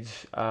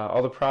proceeds,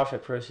 all the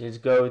profit proceeds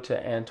go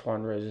to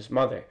Antoine Rose's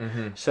mother.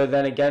 So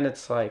then again,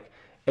 it's like,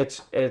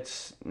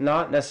 it's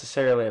not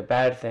necessarily a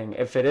bad thing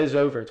if it is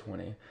over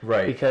 20.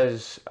 Right.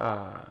 Because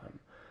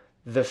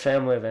the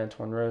family of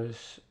Antoine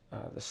Rose,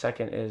 the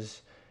second,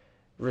 is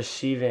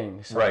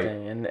receiving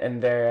something. Right.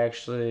 And they're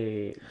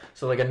actually...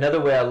 So, like, another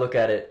way I look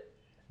at it,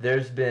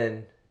 there's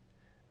been...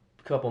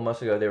 A couple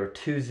months ago, there were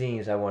two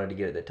zines I wanted to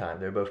get at the time.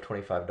 They were both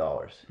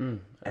 $25.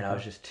 And I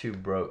was just too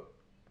broke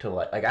to,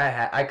 like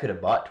I could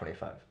have bought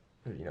 25,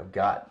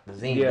 got the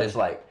zine. But it's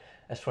like,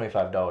 that's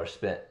 $25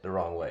 spent the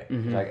wrong way.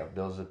 I got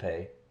bills to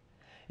pay.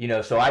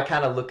 So I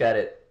kind of look at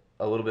it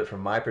a little bit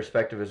from my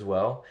perspective as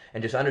well.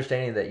 And just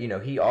understanding that,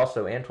 he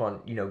also,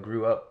 Antoine,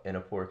 grew up in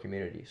a poor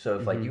community. So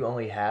if, like, you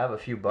only have a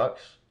few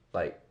bucks,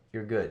 like,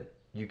 you're good.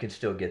 You can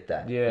still get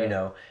that,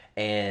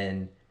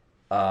 and,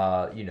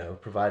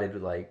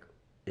 provided, like,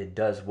 it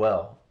does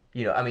well.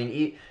 I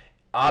mean,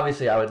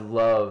 obviously I would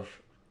love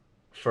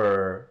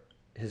for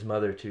his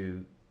mother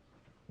to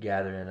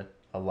gather in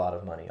a lot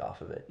of money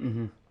off of it.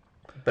 Mm-hmm.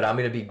 But I'm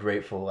gonna be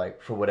grateful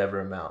like for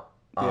whatever amount.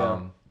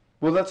 Yeah.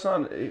 Well, that's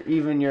not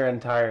even your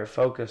entire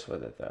focus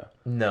with it, though.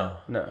 No,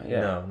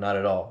 no, not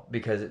at all.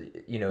 Because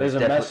there's a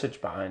message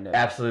behind it.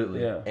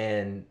 Absolutely. Yeah.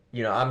 And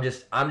I'm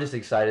just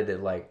excited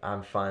that like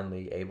I'm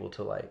finally able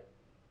to like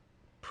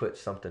put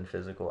something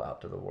physical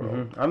out to the world.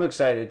 Mm-hmm. I'm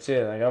excited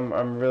too. Like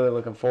I'm really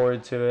looking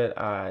forward to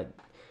it.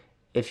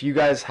 If you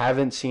guys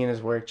haven't seen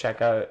his work,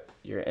 check out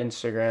your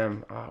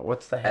Instagram.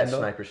 What's the handle?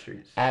 At Sniper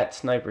Streets. At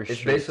Sniper Streets.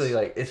 It's basically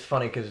like, it's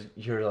funny because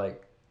you're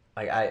like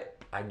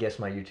I guess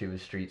my YouTube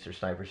is Streets or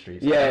Sniper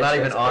Streets. Yeah, I'm not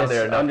even on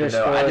there enough to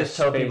know. I just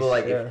tell people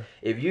like, yeah.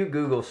 if you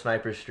Google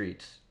Sniper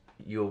Streets,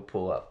 you'll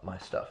pull up my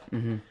stuff.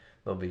 Mm-hmm.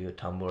 There'll be a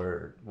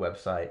Tumblr,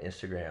 website,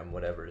 Instagram,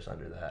 whatever is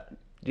under that.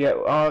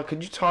 Yeah.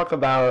 Could you talk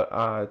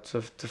about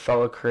to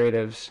fellow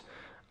creatives?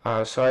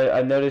 So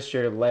I noticed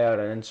your layout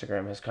on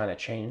Instagram has kind of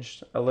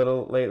changed a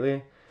little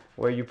lately,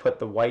 where you put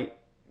the white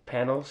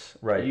panels.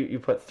 Right. You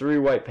put 3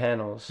 white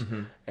panels,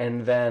 Mm-hmm.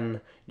 and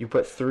then you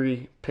put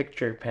 3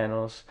 picture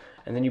panels,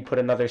 and then you put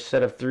another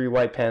set of 3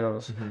 white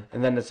panels, Mm-hmm.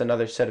 and then it's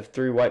another set of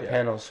 3 white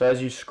panels. So as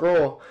you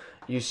scroll,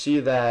 you see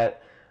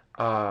that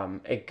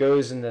it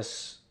goes in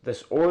this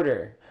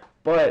order.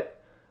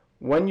 But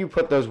when you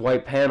put those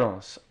white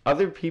panels,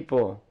 other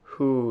people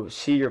who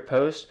see your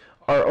post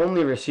are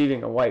only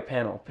receiving a white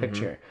panel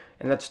picture. Mm-hmm.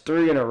 And that's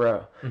 3 in a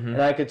row. Mm-hmm.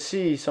 And I could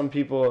see some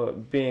people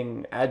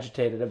being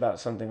agitated about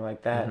something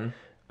like that.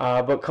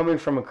 Mm-hmm. But coming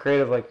from a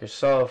creative like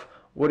yourself,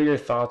 what are your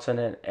thoughts on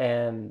it?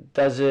 And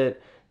does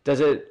it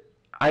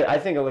I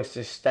think it looks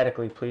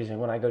aesthetically pleasing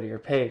when I go to your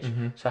page.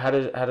 Mm-hmm. So how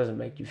does it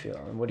make you feel?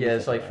 And what do you think?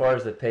 It's like, far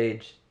as the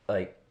page,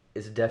 like,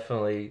 it's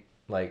definitely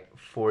like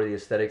for the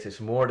aesthetics. It's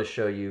more to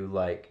show you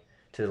like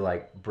to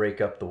like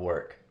break up the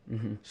work,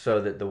 mm-hmm.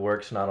 so that the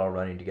work's not all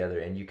running together,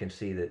 and you can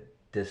see that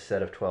this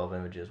set of 12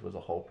 images was a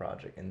whole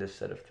project, and this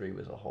set of 3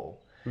 was a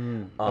whole.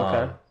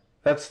 Okay,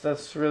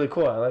 that's really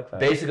cool. I like that.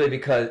 Basically,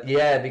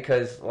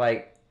 because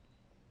like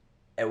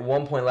at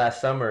one point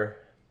last summer,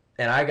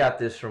 and I got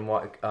this from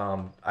what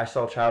I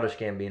saw Childish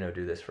Gambino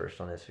do this first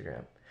on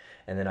Instagram,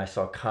 and then I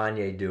saw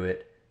Kanye do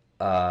it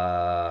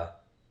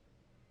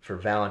for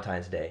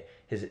Valentine's Day.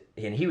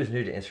 And he was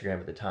new to Instagram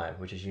at the time,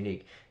 which is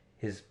unique.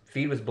 His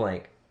feed was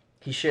blank.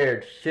 He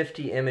shared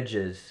 50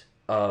 images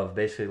of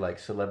basically like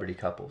celebrity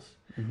couples.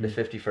 Mm-hmm. The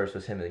 51st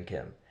was him and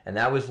Kim. And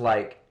that was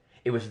like,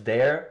 it was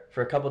there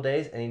for a couple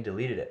days and he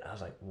deleted it. I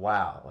was like,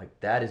 wow, like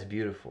that is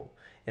beautiful.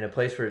 In a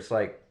place where it's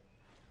like,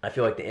 I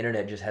feel like the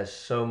internet just has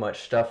so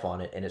much stuff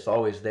on it and it's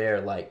always there.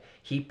 Like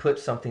he put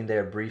something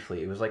there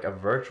briefly. It was like a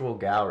virtual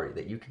gallery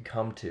that you could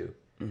come to,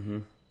 mm-hmm.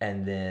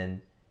 and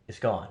then it's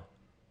gone.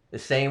 The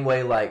same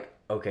way like,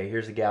 okay,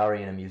 here's a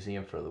gallery in a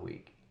museum for the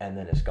week, and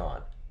then it's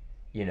gone.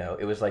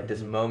 It was like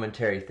this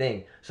momentary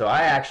thing. So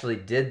I actually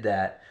did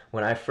that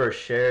when I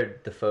first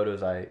shared the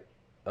photos I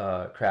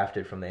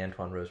crafted from the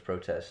Antoine Rose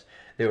protest.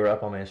 They were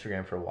up on my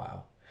Instagram for a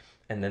while,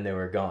 and then they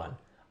were gone.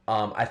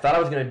 I thought I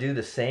was going to do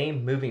the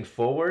same moving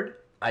forward.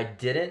 I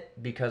didn't,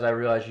 because I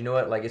realized, you know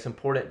what, like it's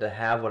important to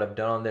have what I've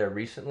done on there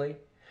recently.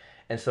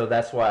 And so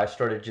that's why I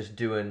started just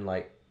doing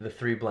like the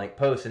 3 blank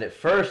posts. And at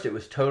first it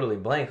was totally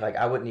blank. Like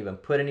I wouldn't even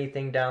put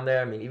anything down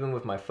there. I mean, even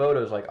with my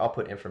photos, like I'll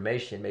put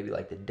information, maybe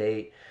like the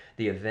date,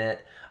 the event.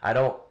 I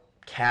don't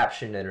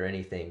caption it or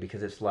anything,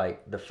 because it's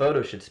like the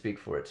photo should speak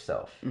for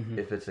itself. Mm-hmm.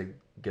 If it's a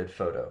good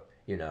photo,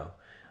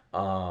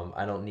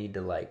 I don't need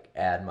to like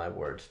add my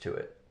words to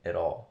it at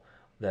all.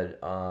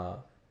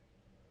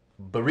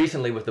 But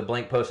recently with the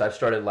blank post, I've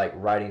started like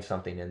writing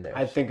something in there.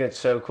 I think it's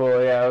so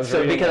cool.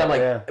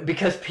 Yeah.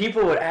 Because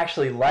people would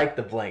actually like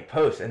the blank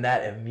post, and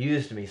that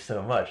amused me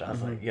so much. I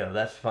was like,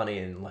 that's funny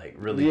and like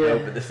really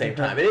dope at the same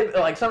time. And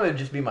like some of it would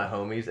just be my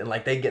homies, and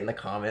like they'd get in the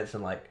comments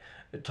and like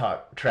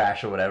talk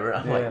trash or whatever.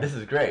 I'm like, this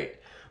is great.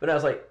 But I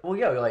was like,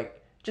 well,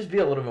 like just be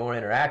a little more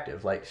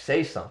interactive. Like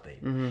say something,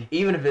 mm-hmm.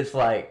 even if it's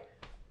like,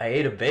 I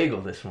ate a bagel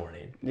this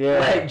morning. Yeah.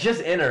 Like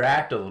just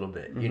interact a little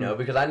bit, mm-hmm.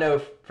 Because I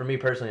know for me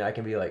personally, I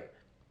can be like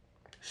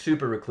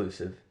super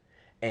reclusive,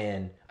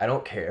 and I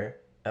don't care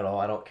at all.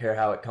 I don't care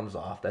how it comes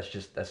off.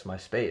 That's my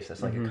space.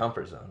 That's like mm-hmm. a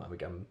comfort zone.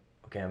 Like I'm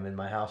in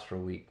my house for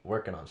a week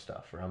working on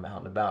stuff, or I'm out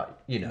and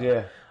about,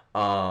 Yeah.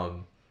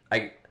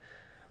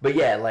 But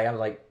yeah, like I was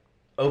like,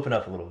 open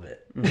up a little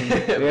bit.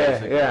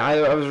 Mm-hmm. Yeah.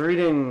 I was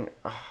reading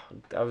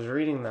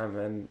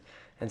them,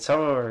 and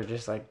some of them were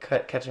just like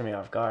catching me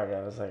off guard.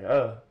 I was like,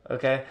 oh,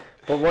 okay.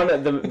 But one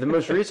of the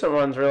most recent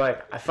ones were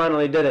like, I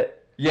finally did it.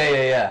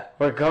 Yeah.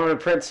 We're coming to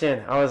print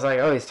soon. I was like,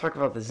 oh, he's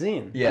talking about the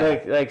zine.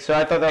 Yeah. Like so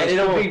I thought that was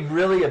cool. And it'll be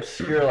really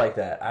obscure like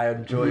that. I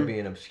enjoy mm-hmm.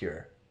 being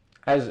obscure.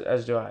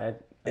 As do I.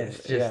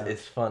 It's just,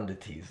 it's fun to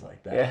tease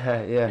like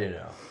that. Yeah.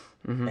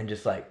 Mm-hmm. And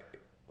just like,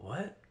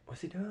 what?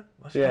 What's he doing?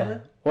 What's he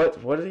doing?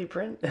 What did he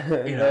print?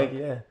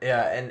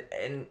 Yeah,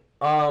 and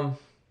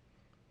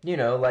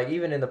like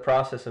even in the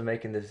process of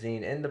making the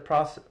zine, in the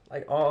process,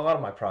 like a lot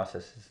of my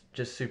process is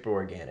just super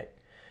organic.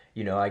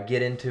 I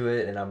get into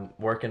it and I'm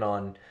working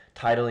on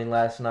titling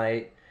last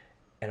night,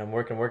 and I'm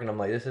working. I'm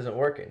like, this isn't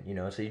working, you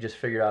know. So you just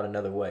figure out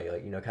another way,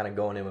 like, you know, kind of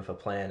going in with a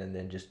plan and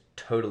then just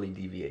totally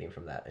deviating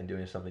from that and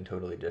doing something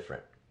totally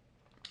different.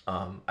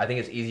 I think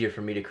it's easier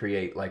for me to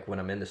create, like, when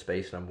I'm in the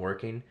space and I'm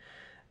working.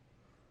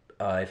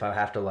 If I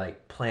have to,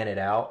 like, plan it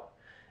out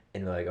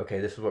and, like, okay,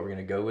 this is what we're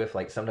gonna go with.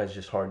 Like, sometimes it's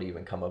just hard to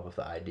even come up with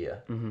the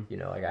idea. You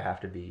know, like, I have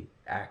to be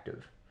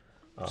active.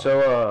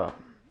 So,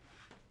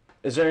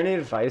 is there any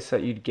advice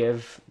that you'd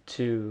give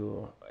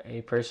to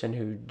a person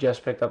who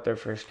just picked up their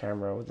first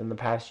camera within the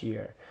past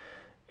year,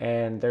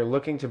 and they're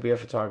looking to be a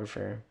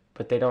photographer,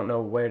 but they don't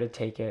know where to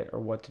take it or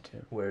what to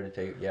do? Where to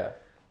take? Yeah,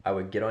 I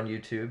would get on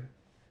YouTube.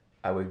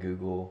 I would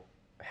Google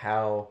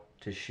how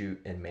to shoot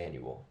in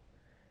manual,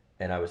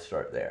 and I would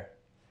start there,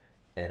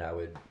 and I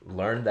would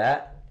learn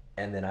that,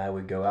 and then I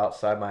would go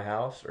outside my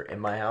house or in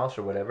my house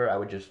or whatever. I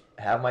would just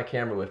have my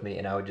camera with me,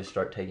 and I would just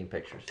start taking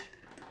pictures.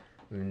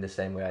 I mean, the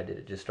same way I did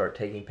it. Just start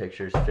taking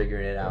pictures,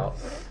 figuring it out,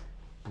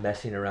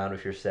 messing around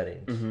with your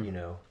settings. You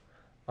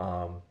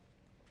know,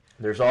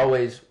 there's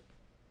always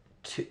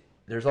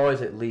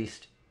at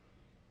least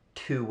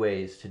two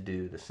ways to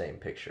do the same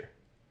picture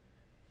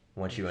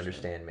once you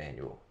understand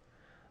manual.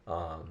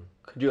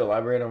 Could you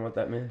elaborate on what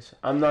that means?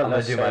 I'm not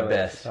necessarily do my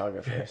best. a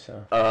photographer,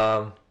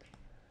 so.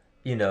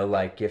 You know,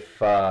 like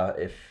if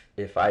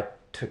I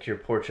took your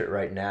portrait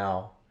right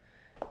now,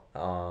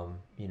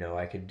 you know,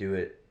 I could do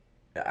it.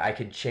 I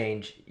could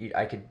change.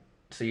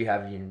 So you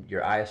have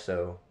your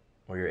ISO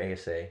or your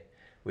ASA,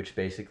 which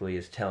basically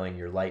is telling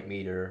your light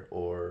meter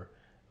or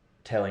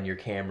telling your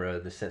camera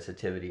the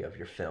sensitivity of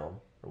your film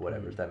or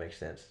whatever. If that makes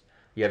sense.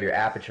 You have your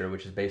aperture,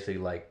 which is basically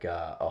like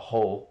a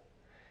hole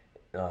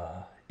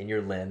in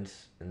your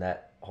lens, and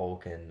that hole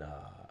can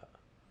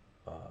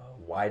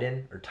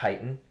widen or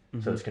tighten.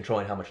 So it's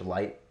controlling how much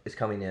light is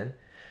coming in.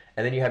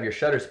 And then you have your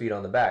shutter speed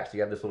on the back. So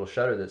you have this little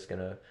shutter that's going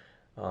to,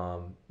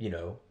 you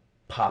know,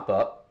 pop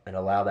up and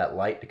allow that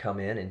light to come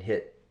in and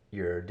hit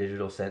your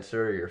digital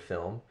sensor or your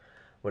film,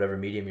 whatever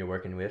medium you're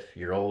working with,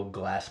 your old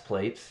glass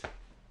plates.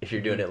 If you're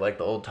doing it like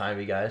the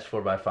old-timey guys,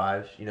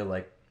 4x5s, you know,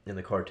 like in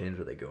the cartoons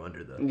where they go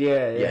under the...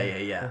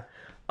 Yeah.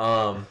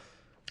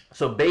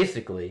 So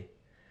basically,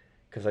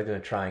 because I'm going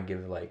to try and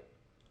give, like,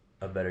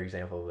 a better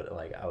example, but,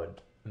 like, I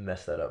would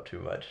mess that up too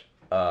much.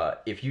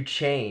 If you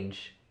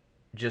change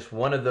just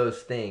one of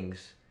those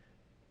things,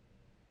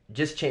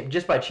 just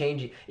by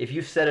changing, if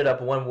you set it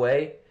up one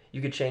way,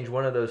 you could change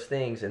one of those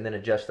things and then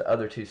adjust the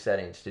other two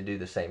settings to do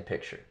the same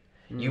picture.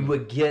 You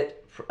would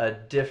get a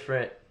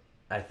different,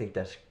 I think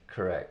that's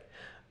correct,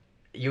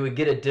 you would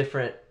get a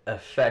different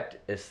effect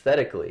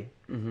aesthetically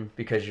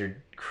because you're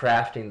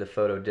crafting the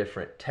photo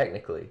different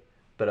technically.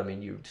 But I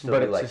mean, you still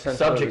be like,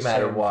 subject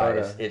matter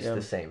wise, it's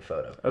the same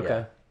photo.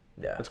 Okay.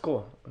 Yeah. That's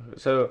cool.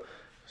 So,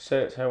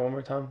 say it one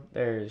more time.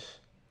 There's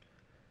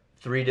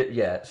so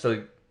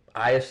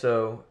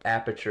ISO,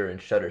 aperture,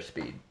 and shutter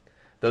speed.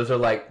 Those are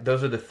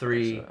the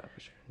three. ISO,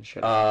 aperture, and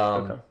shutter.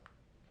 Okay.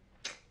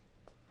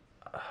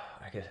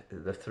 I guess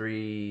the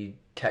three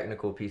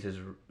technical pieces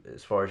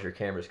as far as your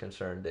camera is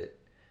concerned that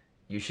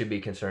you should be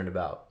concerned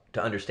about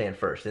to understand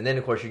first, and then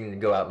of course you're going to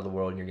go out into the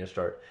world and you're going to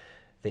start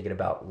thinking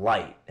about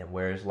light and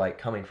where is light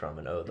coming from,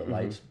 and the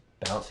light's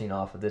bouncing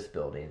off of this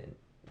building and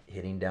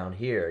hitting down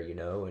here, you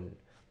know, and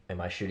am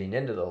I shooting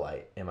into the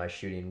light? Am I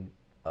shooting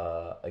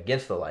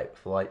against the light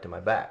with the light to my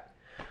back?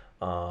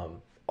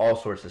 All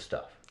sorts of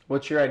stuff.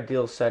 What's your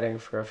ideal setting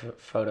for a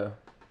photo?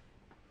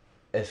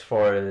 As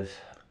far as,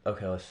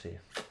 okay, let's see.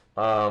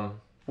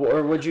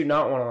 Or would you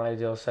not want an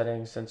ideal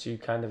setting since you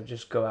kind of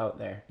just go out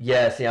there?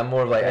 Yeah, see, I'm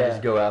more of like, I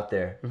just go out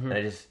there and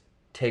I just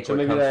take what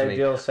comes to me. So maybe the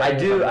ideal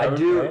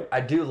setting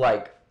I do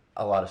like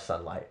a lot of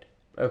sunlight.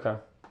 Okay.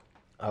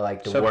 I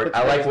like to so work.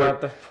 I like work.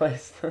 Not the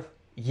place.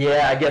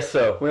 Yeah, I guess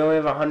so. We only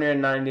have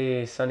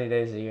 190 sunny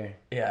days a year.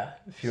 Yeah,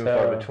 few and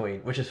far between.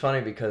 Which is funny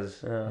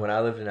because when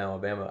I lived in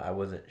Alabama, I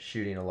wasn't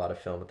shooting a lot of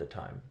film at the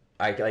time.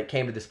 I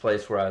came to this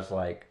place where I was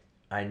like,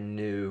 I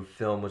knew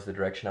film was the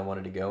direction I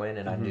wanted to go in,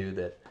 and I knew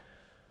that,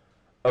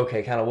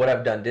 okay, kind of what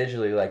I've done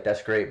digitally, like,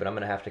 that's great, but I'm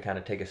going to have to kind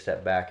of take a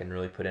step back and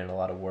really put in a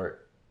lot of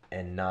work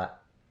and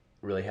not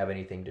really have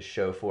anything to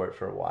show for it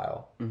for a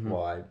while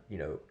I, you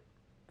know,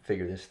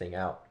 figure this thing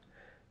out.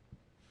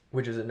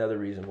 Which is another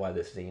reason why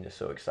this zine is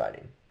so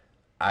exciting.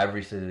 I've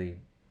recently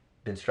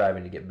been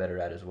striving to get better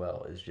at as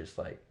well, is just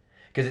like,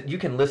 because you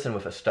can listen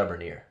with a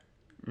stubborn ear.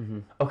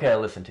 Okay, I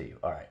listen to you.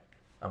 All right,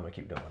 I'm going to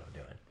keep doing what I'm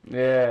doing.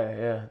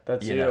 Yeah.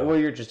 That's well,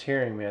 you're just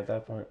hearing me at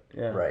that point.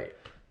 Yeah. Right.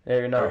 Yeah,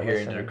 you're not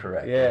hearing to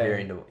correct. Yeah. You're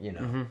hearing to, you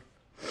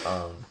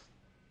know.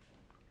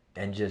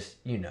 And just,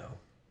 you know,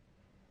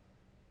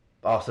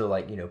 also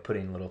like, you know,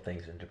 putting little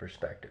things into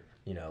perspective.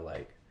 You know,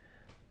 like,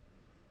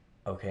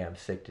 okay, I'm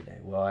sick today.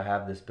 Well, I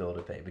have this bill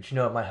to pay, but you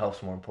know what? My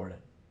health's more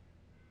important.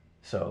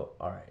 So,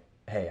 all right,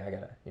 hey, I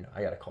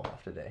gotta call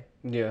off today.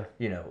 Yeah.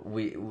 You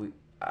know,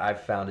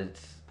 I've found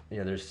it's, you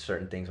know, there's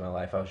certain things in my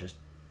life I was just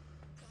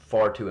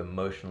far too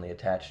emotionally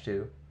attached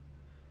to,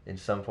 in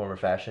some form or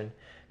fashion,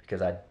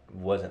 because I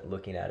wasn't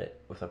looking at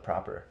it with a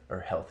proper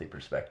or healthy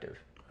perspective.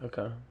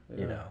 Okay. Yeah.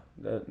 You know,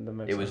 that makes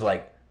sense. It was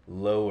like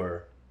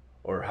lower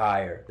or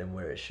higher than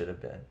where it should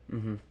have been.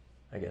 Mm-hmm.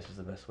 I guess is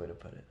the best way to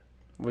put it.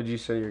 Would you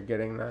say you're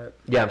getting that?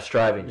 Yeah, I'm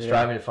striving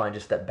to find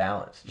just that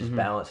balance,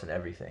 balance in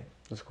everything.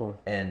 That's cool.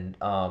 And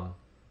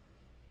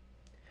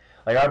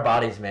like our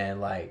bodies, man,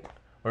 like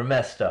we're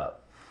messed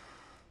up.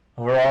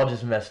 We're all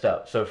just messed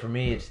up. So for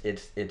me,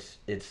 it's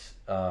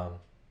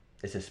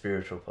a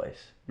spiritual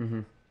place.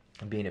 Mm-hmm.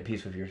 Being at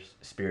peace with your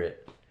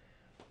spirit.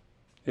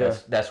 Yeah.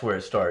 That's where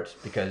it starts,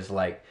 because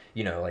like,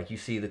 you know, like you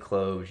see the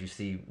clothes, you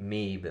see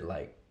me, but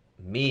like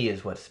me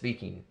is what's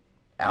speaking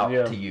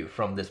out to you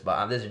from this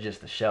body. This is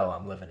just the shell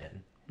I'm living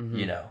in,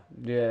 you know?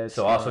 Yeah.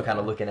 So also kind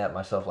of looking at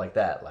myself like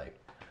that, like,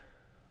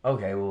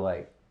 okay, well,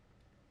 like,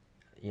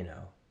 you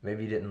know,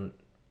 maybe you didn't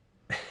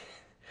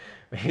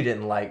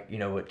like, you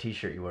know, what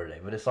t-shirt you wore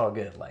today, but it's all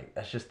good. Like,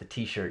 that's just the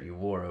t-shirt you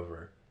wore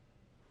over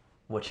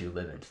what you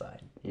live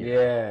inside. You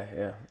know?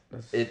 Yeah.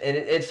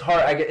 It's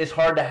hard. It's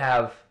hard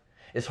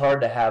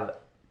to have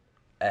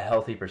a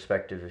healthy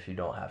perspective if you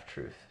don't have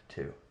truth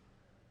too.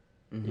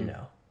 You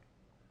know.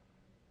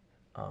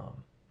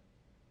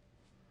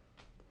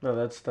 No,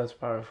 that's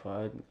powerful.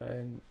 I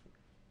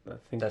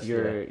think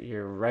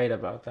you're right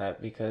about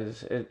that,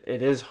 because it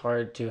is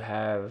hard to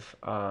have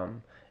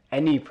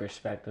any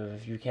perspective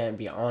if you can't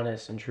be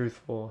honest and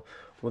truthful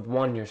with,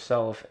 one,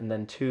 yourself, and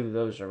then two,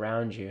 those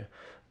around you.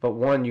 But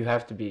one, you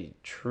have to be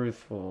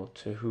truthful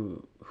to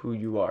who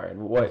you are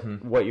and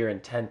what your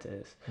intent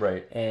is.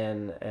 Right.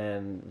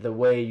 And the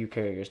way you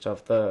carry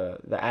yourself,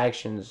 the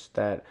actions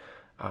that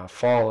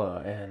follow,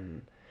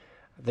 and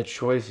the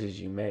choices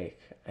you make,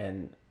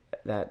 and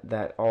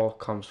that all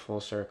comes full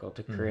circle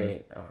to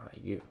create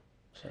you.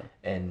 So.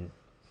 And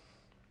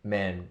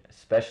man,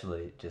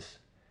 especially just,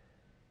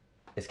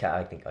 it's kind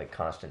of, I think, like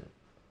constant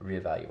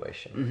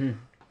reevaluation.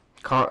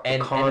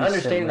 And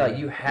understanding that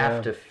you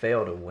have to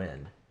fail to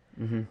win.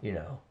 You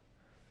know,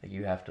 like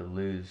you have to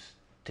lose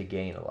to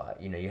gain a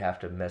lot. You know, you have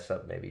to mess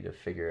up maybe to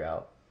figure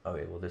out,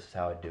 okay, well, this is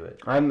how I do it.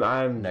 I'm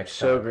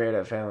so great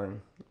at failing.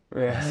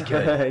 Yeah. That's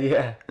good.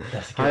 Yeah.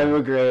 That's good. I'm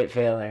a great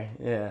failure.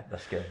 Yeah.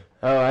 That's good.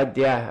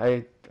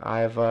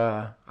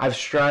 I've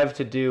strived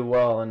to do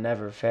well and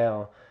never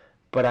fail,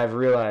 but I've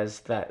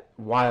realized that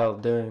while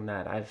doing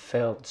that, I've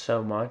failed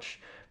so much.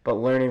 But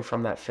learning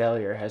from that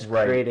failure has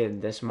created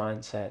this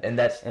mindset, and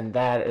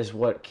that is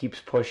what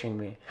keeps pushing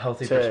me.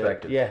 Healthy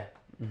perspective. Yeah.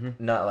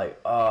 Not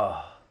like,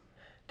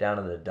 down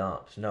in the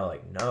dumps. No,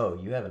 like, no,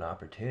 you have an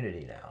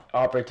opportunity now.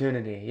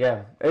 Opportunity,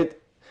 yeah.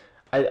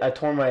 I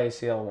tore my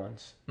ACL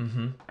once.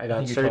 I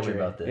got surgery. Told me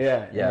about this.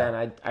 Yeah. And then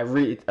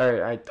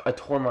I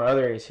tore my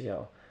other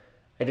ACL.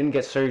 I didn't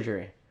get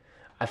surgery.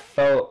 I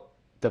felt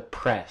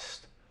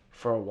depressed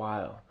for a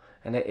while,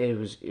 and it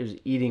was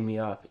eating me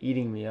up,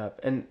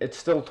 and it's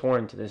still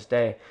torn to this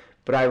day.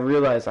 But I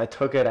realized I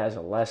took it as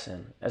a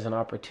lesson, as an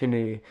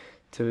opportunity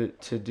to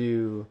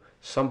do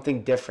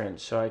something different,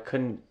 so I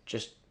couldn't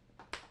just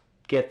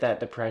get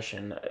that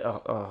depression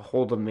a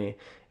hold of me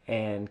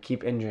and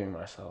keep injuring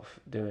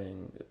myself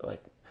doing,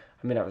 like,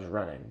 I mean, I was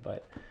running,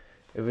 but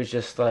it was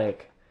just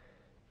like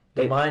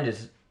the mind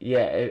is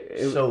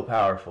so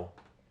powerful.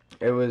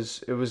 It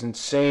was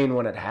insane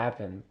when it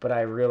happened, but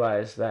I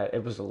realized that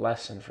it was a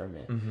lesson for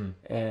me,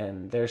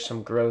 and there's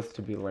some growth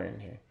to be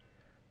learned here.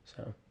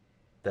 So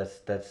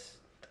that's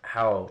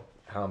how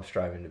I'm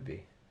striving to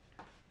be.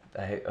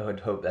 I would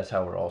hope that's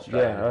how we're all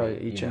striving to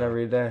be. Each and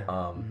every day.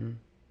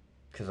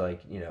 Because like,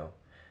 you know,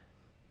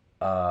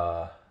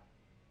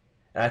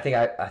 and I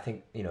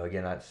think you know,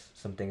 again, that's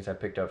some things I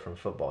picked up from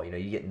football. You know,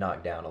 you get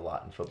knocked down a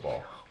lot in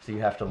football, so you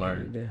have to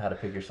learn how to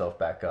pick yourself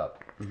back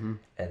up, and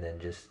then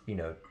just, you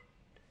know,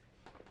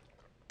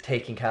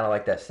 taking kind of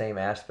like that same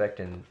aspect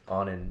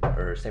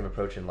or same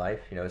approach in life.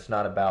 You know, it's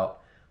not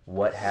about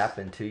what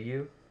happened to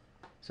you;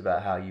 it's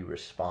about how you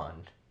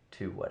respond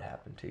to what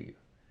happened to you.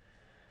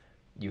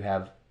 You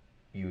have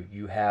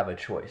a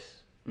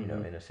choice, you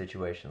know, in a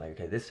situation like,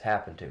 okay, this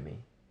happened to me,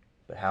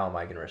 but how am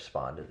I going to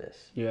respond to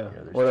this? Yeah.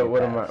 You know,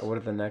 what are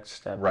the next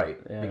steps? Right.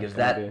 Yeah, because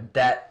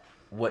that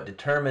what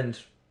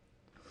determines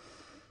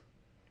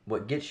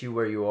what gets you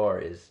where you are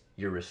is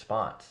your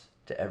response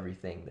to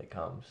everything that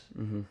comes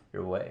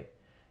your way.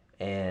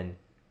 And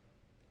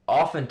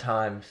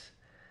oftentimes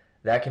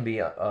that can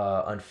be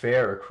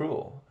unfair or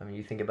cruel. I mean,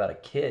 you think about a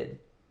kid,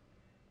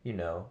 you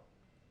know,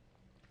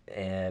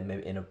 and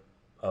maybe in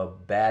a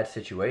bad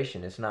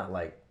situation, it's not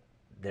like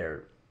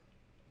they're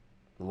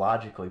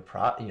logically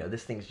you know,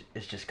 this thing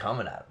is just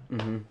coming at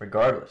them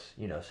regardless,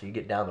 you know. So you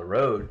get down the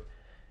road,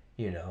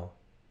 you know,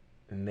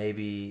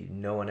 maybe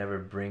no one ever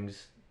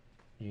brings,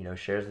 you know,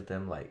 shares with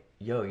them like,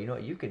 yo, you know,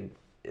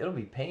 it'll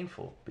be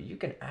painful, but you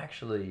can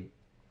actually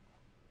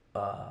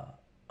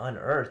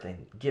unearth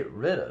and get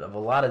rid of a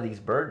lot of these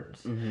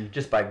burdens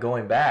just by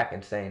going back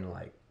and saying,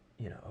 like,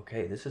 you know,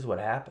 okay, this is what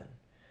happened,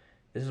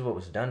 this is what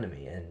was done to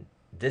me, and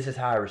this is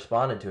how I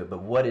responded to it,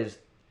 but what is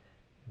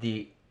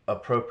the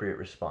appropriate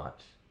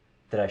response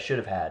that I should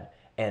have had?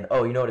 And,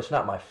 oh, you know what, it's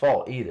not my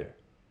fault either.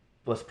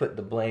 Let's put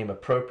the blame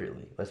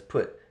appropriately. Let's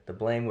put the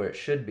blame where it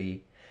should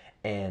be,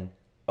 and,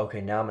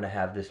 okay, now I'm going to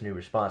have this new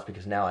response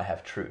because now I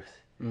have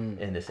truth.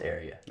 in this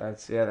area.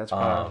 That's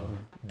powerful.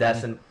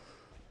 That's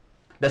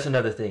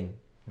another thing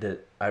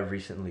that I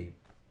recently,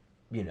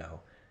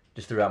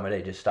 just throughout my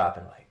day, just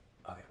stopping like,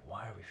 okay,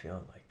 why are we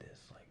feeling like this?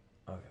 Like,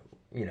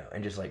 okay,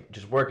 and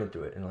just working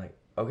through it and like,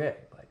 okay,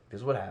 like this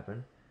is what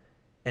happened.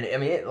 And I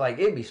mean,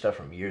 it'd be stuff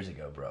from years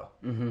ago, bro.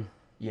 Mm-hmm.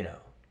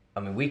 I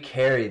mean, we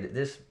carry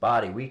this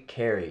body, we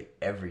carry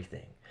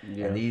everything.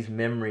 Yeah. And these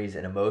memories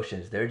and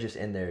emotions, they're just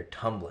in there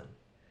tumbling,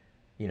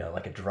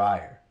 like a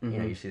dryer.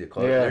 Mm-hmm. You see the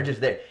clothes, they're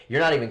just there. You're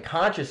not even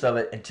conscious of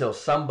it until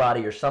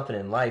somebody or something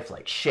in life,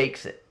 like,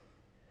 shakes it.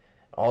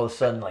 All of a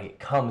sudden, like, it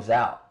comes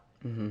out,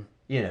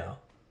 You're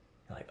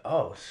like,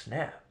 oh,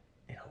 snap.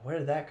 Where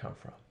did that come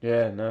from?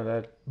 Yeah,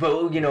 no,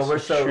 But, we're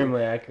so...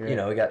 extremely accurate.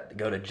 We got to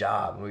go to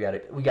job. We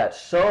got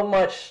so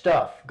much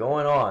stuff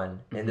going on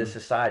in this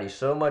society,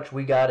 so much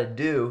we got to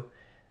do.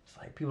 It's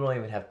like people don't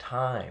even have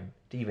time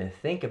to even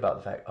think about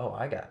the fact, oh,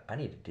 I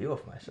need to deal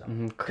with myself.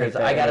 Because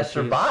I got to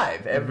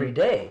survive every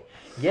day.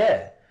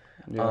 Yeah.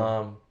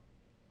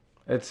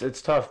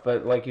 It's tough,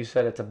 but like you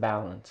said, it's a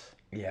balance.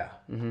 Yeah.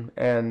 Mm-hmm.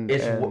 And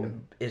it's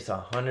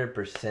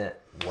 100%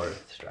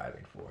 worth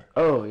striving for.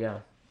 Oh,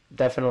 yeah.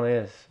 Definitely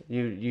is.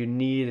 You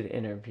need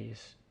inner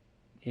peace.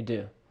 You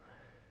do.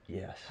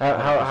 Yes.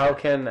 How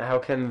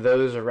can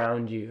those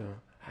around you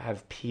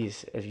have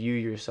peace if you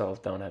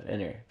yourself don't have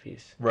inner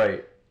peace?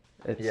 Right.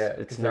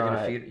 It's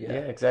not.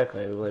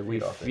 Exactly. Like we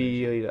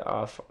feed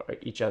off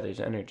each other's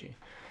energy.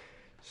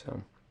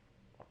 So,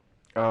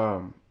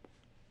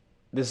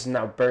 this is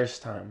now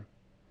burst time.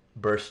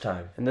 Burst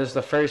time. And this is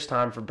the first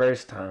time for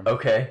burst time.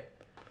 Okay.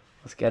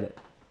 Let's get it.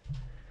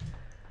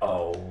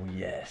 Oh,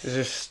 yes. This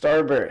is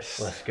Starburst.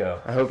 Let's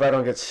go. I hope I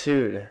don't get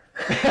sued.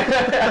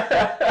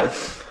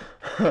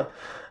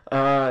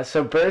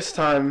 So burst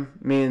time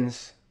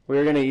means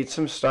we're going to eat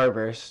some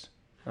Starburst.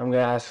 I'm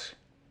going to ask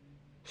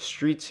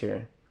Streets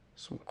here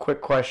some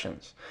quick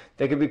questions.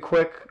 They could be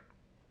quick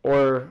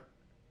or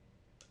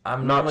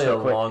I'm normally a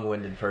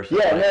long-winded person.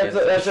 Yeah,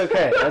 that's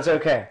okay. That's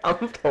okay.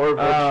 I'm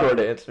horrible at short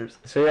answers.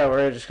 So yeah,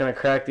 we're just going to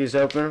crack these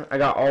open. I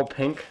got all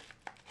pink.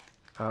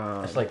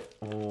 It's like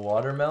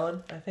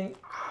watermelon, I think.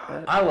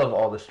 I love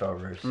all the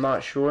Starbursts. I'm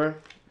not sure.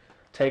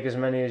 Take as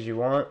many as you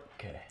want.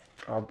 Okay.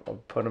 I'll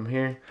put them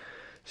here.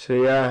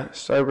 So yeah,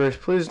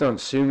 Starburst, please don't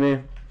sue me.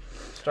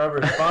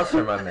 Starburst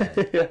sponsor, my man.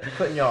 Yeah.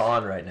 Putting y'all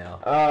on right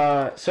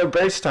now. So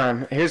burst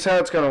time. Here's how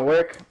it's gonna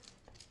work.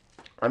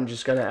 I'm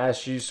just gonna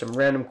ask you some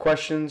random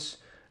questions.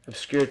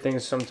 Obscure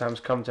things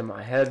sometimes come to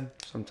my head.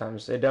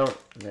 Sometimes they don't.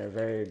 And they're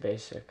very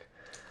basic.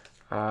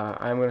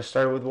 I'm gonna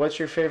start with, what's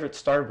your favorite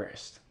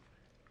Starburst?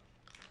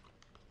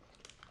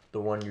 The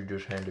one you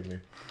just handed me.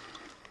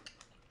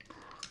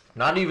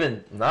 Not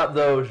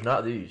those,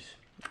 not these.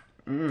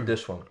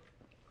 This one.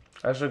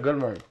 That's a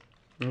good one.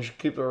 You should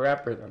keep a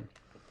wrapper then.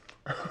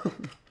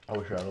 I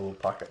wish I had a little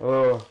pocket.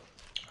 Oh.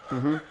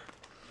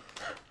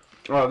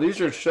 Oh,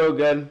 these are so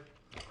good.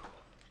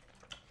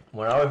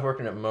 When I was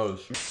working at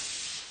Moe's.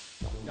 It's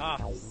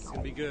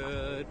gonna be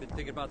good. Been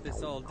thinking about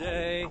this all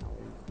day.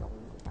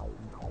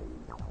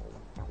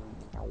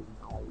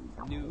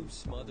 New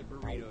smothered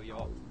burrito,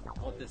 y'all. I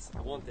want this.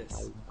 Welcome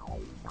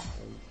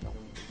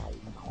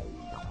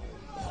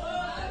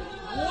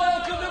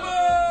to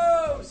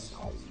Moe's!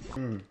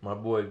 My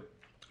boy,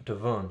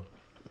 Tavon.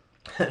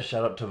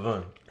 Shout out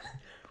Tavon.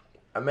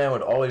 That man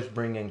would always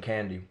bring in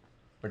candy,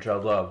 which I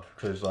loved,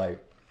 because,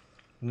 like,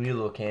 you need a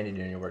little candy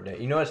during your workday.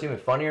 You know what's even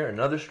funnier?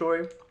 Another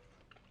story.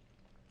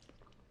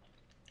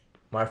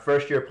 My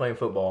first year playing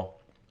football,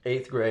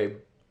 8th grade,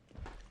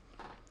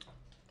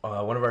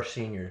 one of our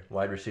senior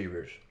wide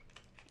receivers,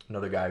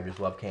 another guy who just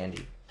loved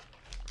candy.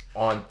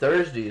 On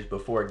Thursdays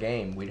before a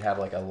game, we'd have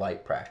like a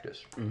light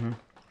practice.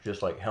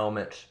 Just like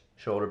helmets,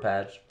 shoulder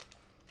pads.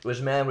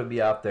 This man would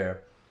be out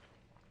there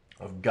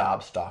with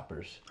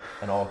gobstoppers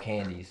and all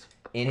candies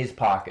in his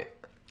pocket,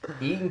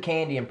 eating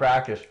candy in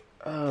practice.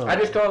 Oh. I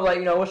just go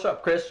like, what's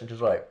up, Chris? And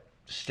just like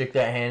stick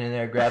that hand in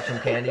there, grab some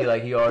candy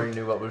like he already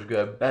knew what was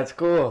good. That's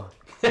cool.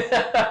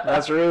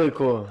 That's really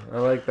cool. I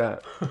like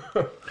that.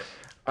 All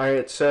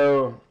right,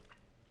 so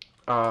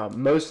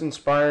most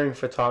inspiring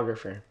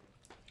photographer.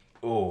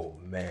 Oh,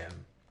 man.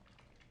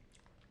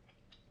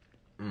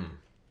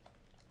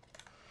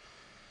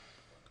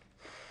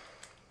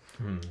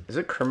 Is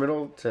it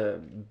criminal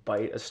to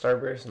bite a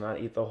Starburst and not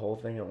eat the whole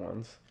thing at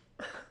once?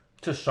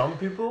 To some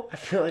people, I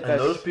feel like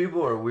those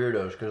people are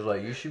weirdos, because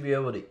like you should be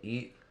able to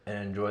eat and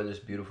enjoy this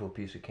beautiful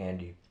piece of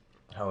candy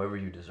however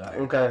you desire.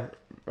 Okay,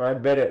 I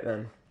bit it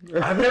then.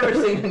 I've never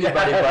seen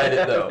anybody bite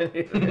it though.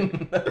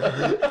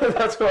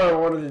 That's why I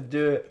wanted to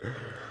do it.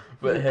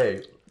 But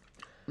hey,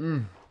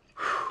 I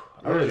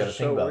really got to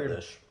think about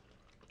this,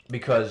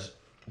 because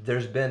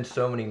there's been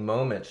so many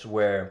moments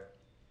where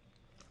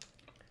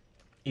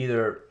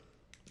either,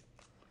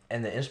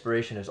 and the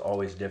inspiration is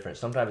always different.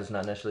 Sometimes it's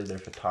not necessarily their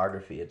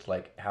photography. It's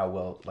like how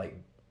well, like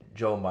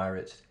Joe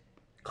Myritt's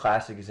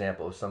classic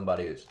example of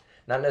somebody who's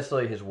not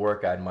necessarily his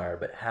work I admire,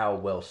 but how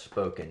well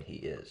spoken he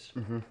is.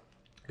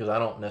 Because I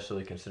don't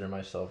necessarily consider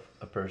myself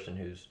a person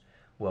who's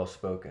well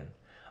spoken.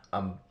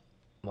 I'm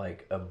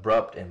like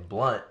abrupt and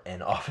blunt,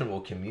 and often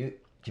will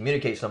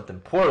communicate something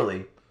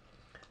poorly,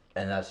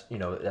 and that's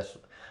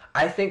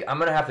I think I'm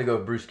gonna have to go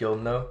with Bruce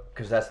Gilden though,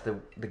 because that's the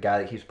guy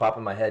that keeps popping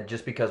in my head.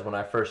 Just because when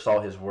I first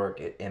saw his work,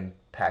 it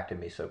impacted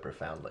me so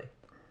profoundly.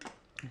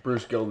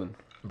 Bruce Gilden.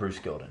 Bruce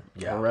Gilden.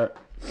 Yeah. All right.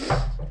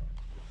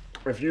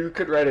 If you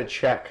could write a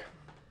check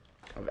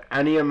of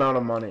any amount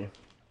of money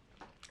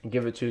and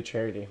give it to a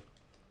charity,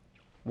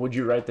 would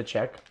you write the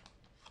check?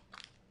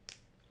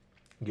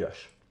 Yes.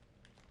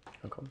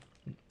 Okay.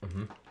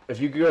 Mm-hmm. If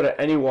you could go to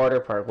any water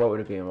park, what would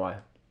it be and why?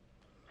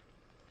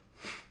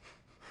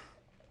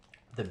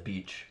 The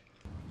beach,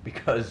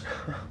 because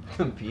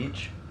the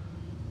beach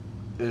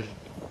is.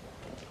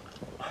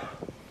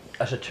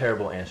 That's a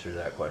terrible answer to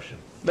that question.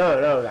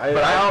 No. I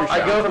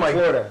go from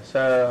Florida,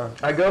 so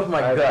I go with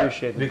my I gut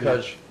appreciate the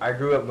because beach. I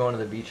grew up going to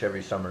the beach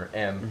every summer,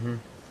 and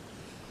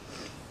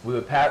we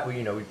would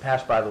we'd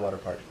pass by the water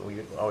parks, but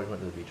we always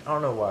went to the beach. I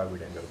don't know why we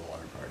didn't go to the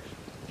water parks.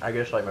 I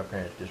guess like my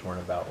parents just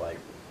weren't about like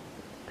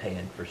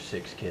paying for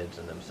 6 kids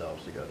and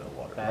themselves to go to a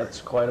water park.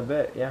 That's quite a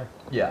bit, yeah.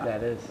 Yeah.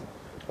 That is.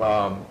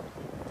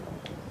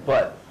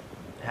 But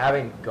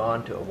having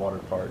gone to a water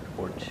park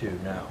or 2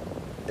 now,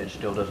 it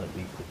still doesn't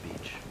beat the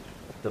beach.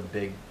 The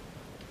big,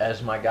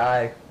 as my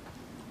guy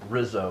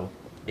Rizzo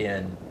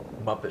in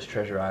Muppets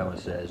Treasure Island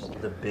says,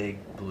 the big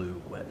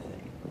blue wet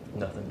thing.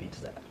 Nothing beats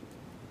that.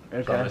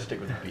 Okay. So I'm gonna stick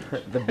with the beach.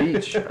 The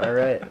beach. All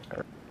right.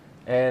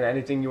 And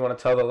anything you want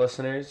to tell the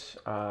listeners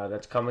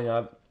that's coming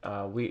up?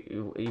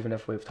 Even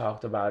if we've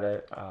talked about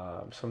it,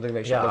 something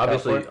they should look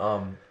obviously. out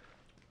for?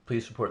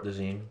 Please support the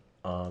zine.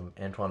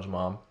 Antoine's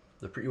mom.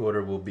 The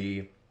pre-order will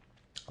be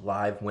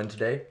live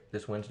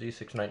this Wednesday,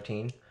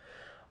 6/19.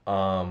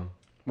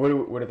 Where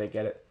do they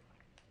get it?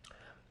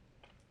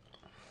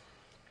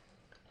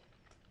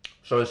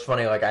 So it's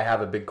funny, like I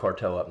have a big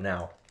cartel up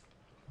now.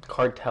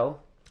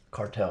 Cartel?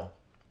 Cartel.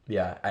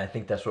 Yeah, I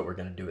think that's what we're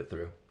going to do it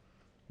through.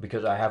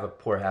 Because I have a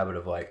poor habit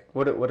of like...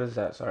 What is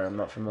that? Sorry, I'm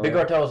not familiar. Big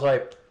Cartel is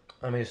like,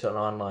 it's an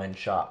online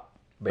shop,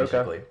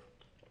 basically.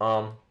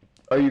 Okay.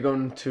 Are you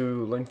going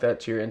to link that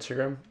to your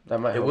Instagram? That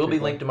might help It will be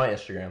people. linked to my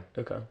Instagram.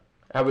 Okay.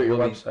 How about your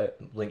website?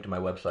 Linked to my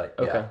website.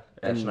 Okay. Yeah,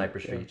 And Sniper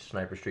Streets,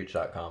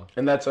 sniperstreets.com.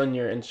 And that's on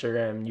your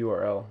Instagram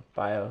URL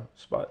bio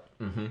spot.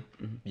 Mm-hmm.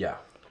 Yeah.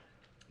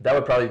 That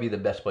would probably be the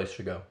best place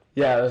to go.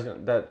 Yeah,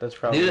 that's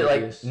probably These are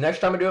like next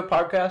time I do a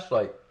podcast,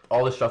 like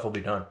all this stuff will be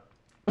done.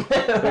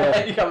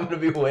 Like, I'm gonna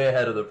be way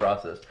ahead of the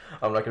process.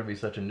 I'm not gonna be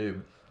such a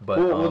noob. But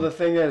well, the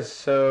thing is,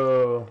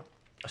 so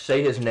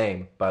Say His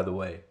Name, by the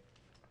way,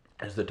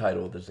 is the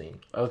title of the zine.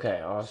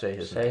 Okay, I'll say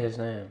his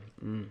name.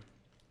 Mm.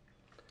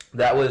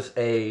 That was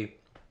a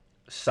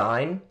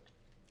sign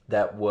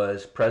that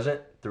was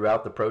present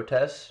throughout the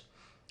protests,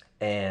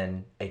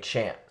 and a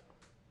chant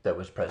that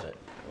was present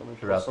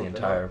throughout the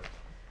entire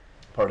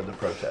part of the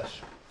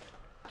protest.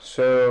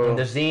 So And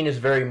the zine is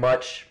very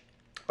much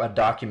a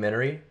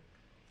documentary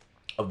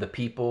of the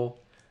people,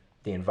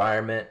 the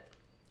environment,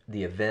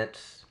 the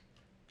events,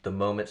 the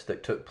moments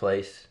that took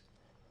place,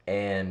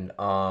 and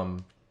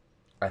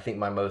I think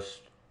one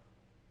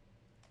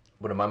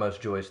of my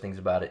most joyous things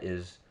about it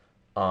is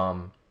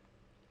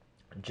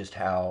just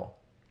how,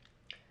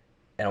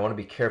 and I want to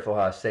be careful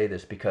how I say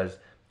this, because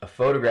a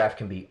photograph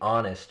can be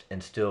honest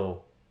and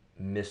still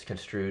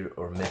misconstrued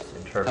or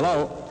misinterpreted.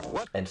 Hello?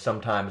 What? And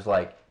sometimes,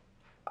 like,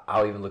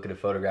 I'll even look at a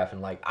photograph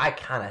and, like, I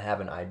kind of have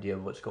an idea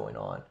of what's going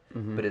on,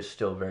 but it's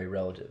still very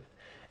relative.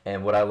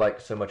 And what I like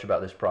so much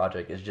about this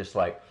project is just,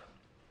 like,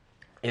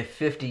 if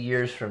 50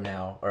 years from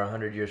now or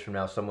 100 years from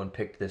now someone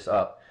picked this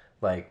up,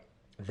 like,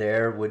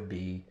 there would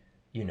be,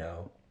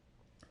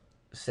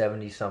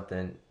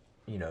 70-something,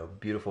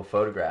 beautiful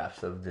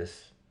photographs of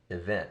this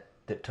event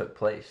that took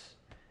place.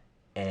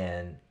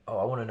 And,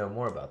 I want to know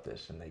more about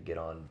this. And they get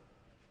on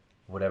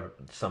whatever,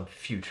 some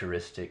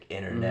futuristic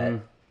internet,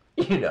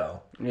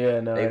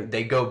 Yeah, no.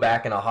 They go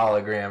back in a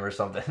hologram or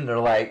something. And they're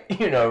like,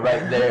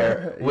 right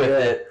there with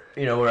it,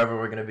 wherever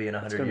we're going to be in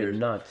 100 years. Be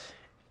nuts.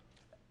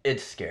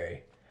 It's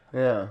scary.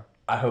 Yeah.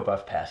 I hope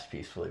I've passed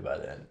peacefully by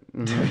then.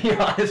 To be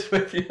honest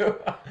with you,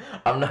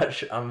 I'm not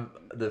sure.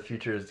 The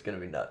future is gonna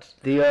be nuts.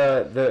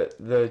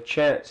 The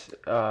chant,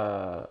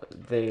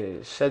 they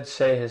said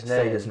 "Say His Name."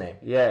 Say His Name.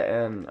 Yeah,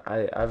 and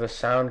I have a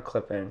sound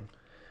clipping.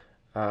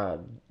 Do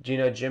you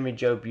know Jimmy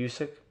Joe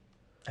Busick?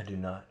 I do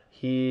not.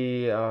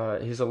 He's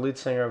a lead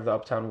singer of the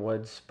Uptown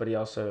Woods, but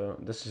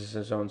this is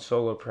his own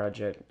solo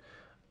project.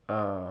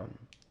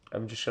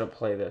 I'm just gonna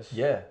play this.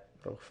 Yeah.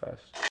 Real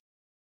fast.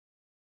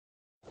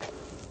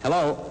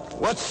 Hello?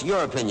 What's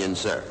your opinion,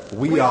 sir?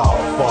 We all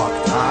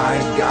fucked. I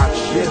ain't got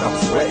shit. I'm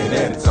sweating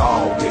and it's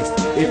August.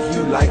 If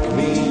you like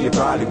me, you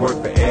probably work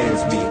for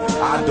ends meet.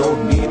 I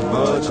don't need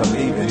much. I'm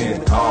leaving in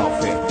the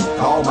coffin.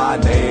 Call my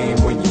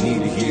name when you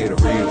need to hear the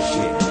real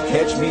shit.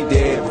 Catch me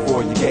dead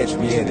before you catch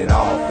me in an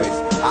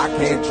office. I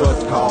can't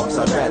trust cops.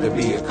 I'd rather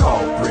be a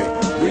culprit.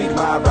 Read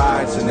my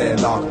rights and then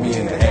lock me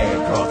in the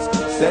handcuffs.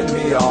 Send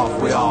me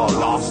off. We're all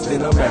lost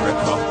in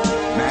America.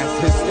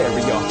 Mass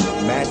hysteria,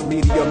 mass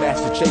media,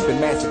 master shaping,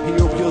 mass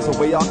appeal, peels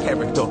away our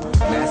character.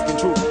 Mass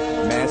control,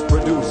 mass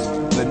produce.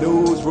 The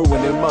news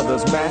ruining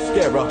mothers,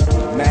 mascara,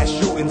 mass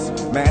shootings,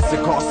 mass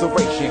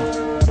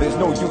incarceration. There's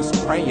no use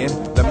praying,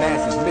 the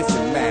mass is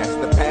missing mass,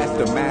 the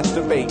pastor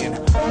masturbating.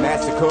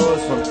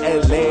 Massacres from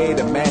LA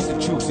to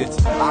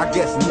Massachusetts, I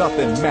guess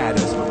nothing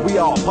matters. We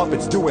all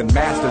puppets doing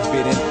master's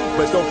bidding,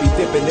 but don't be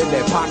dipping in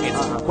their pockets.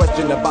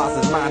 Question the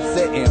boss's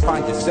mindset and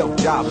find yourself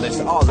jobless.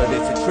 All of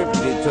this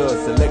attributed to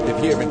selective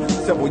hearing.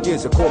 Several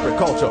years of corporate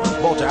culture,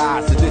 vulture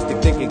eyes, sadistic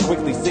thinking,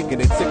 quickly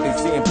sickening, sickly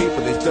seeing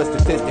people as just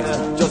statistics,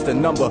 just a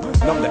number,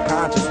 numb the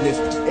consciousness.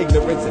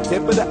 Ignorance a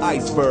tip of the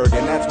iceberg,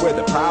 and that's where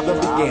the problem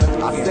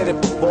began. I said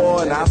it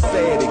before and I'll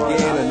say it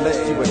again.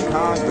 Unless you a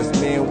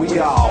congressman, we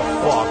all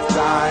fucked.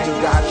 I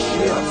ain't got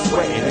shit, I'm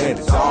sweating and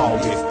it's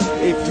August.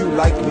 If you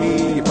like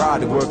me, you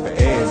probably work for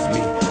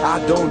ASB.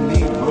 I don't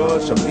need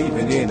much, I'm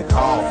leaving in the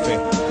coffin.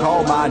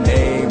 Call my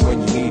name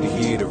when you need to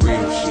hear the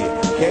real shit.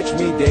 Catch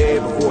me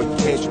dead before you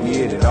catch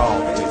me in an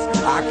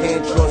office. I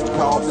can't trust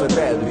cops, I'd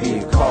rather be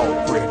a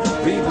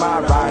culprit. Read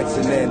my rights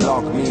and then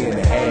lock me in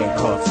the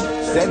handcuffs.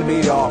 Send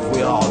me off,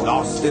 we're all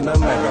lost in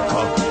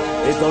America.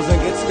 It doesn't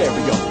get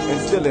stereo,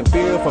 instilling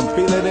fear from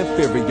feeling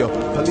inferior.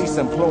 Police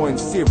employing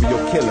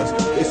serial killers,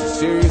 it's a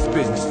serious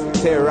business.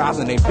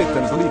 Terrorizing their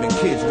victims, leaving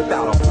kids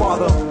without a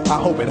father. I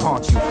hope it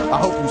haunts you, I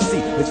hope you see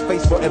his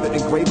face forever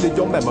engraved in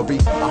your memory.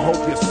 I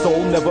hope your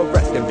soul never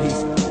rests in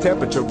peace.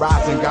 Temperature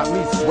rising got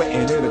me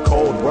sweating in a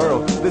cold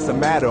world. This a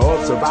matter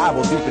of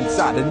survival deep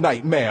inside a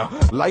nightmare.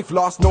 Life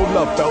lost, no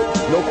love felt,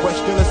 no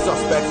question of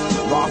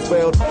suspects. Lost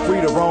bailed, free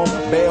to roam,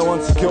 bail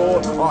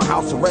unsecured, on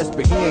house arrest,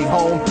 but he ain't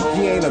home,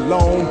 he ain't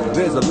alone.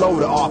 There's a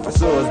load of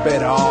officers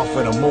better off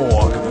in a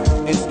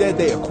morgue. Instead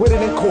they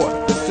acquitted in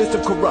court, the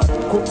system corrupt.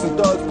 Crooks and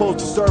thugs posed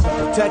to serve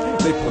and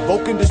protect, they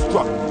provoke and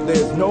destruct.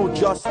 There's no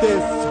justice,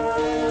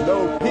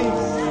 no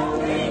peace.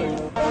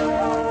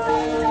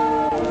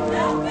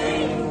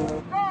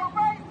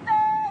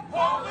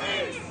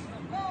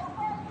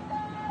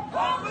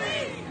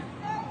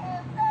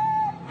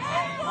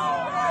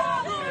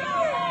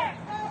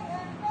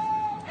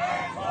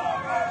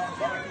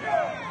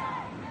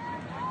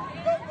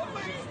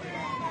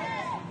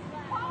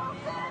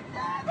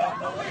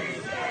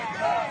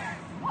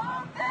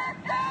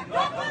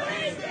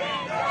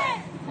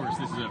 Of course,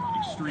 this is an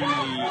extremely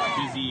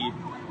busy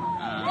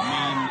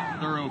main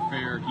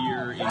thoroughfare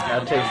here in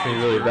That takes me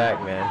really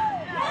back, man.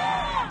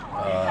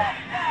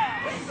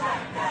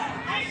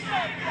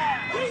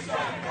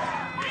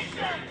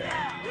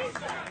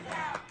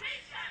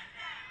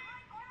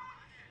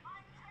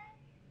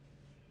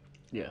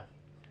 Yeah.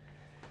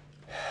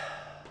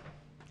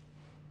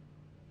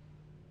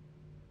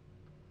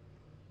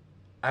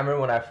 I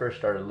remember when I first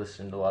started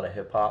listening to a lot of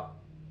hip hop,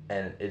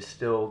 and it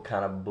still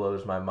kind of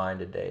blows my mind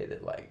today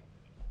that, like,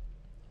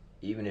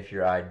 even if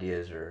your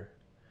ideas are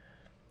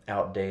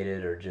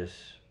outdated or just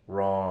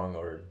wrong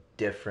or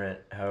different,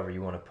 however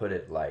you want to put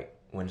it, like,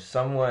 when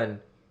someone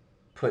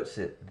puts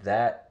it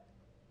that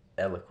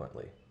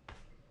eloquently,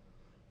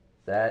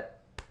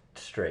 that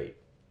straight,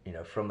 you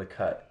know, from the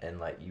cut, and,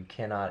 like, you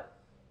cannot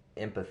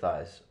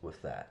empathize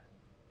with that,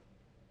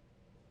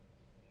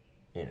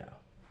 you know.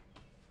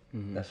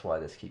 Mm-hmm. That's why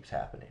this keeps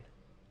happening.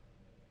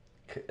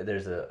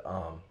 There's a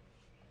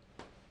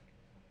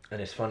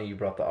and it's funny you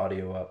brought the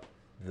audio up.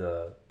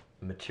 The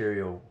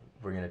material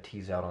we're gonna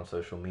tease out on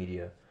social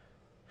media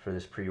for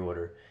this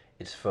pre-order,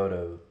 it's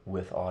photo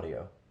with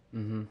audio,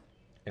 and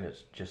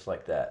it's just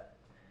like that.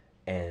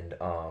 And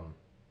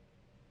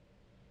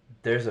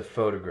there's a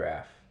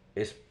photograph.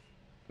 It's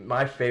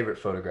my favorite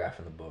photograph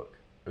in the book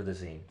or the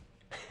zine.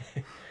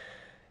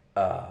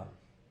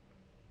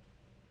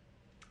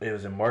 It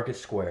was in Market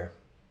Square.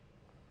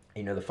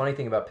 You know, the funny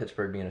thing about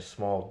Pittsburgh being a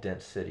small,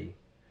 dense city,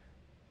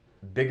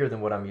 bigger than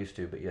what I'm used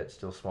to, but yet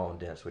still small and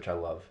dense, which I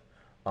love,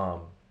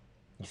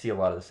 you see a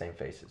lot of the same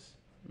faces.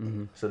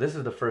 Mm-hmm. So this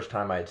is the first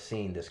time I had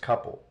seen this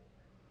couple,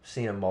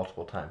 seen them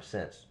multiple times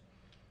since.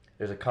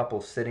 There's a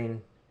couple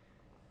sitting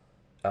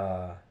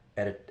at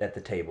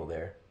the table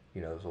there,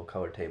 you know, those little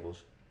colored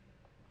tables.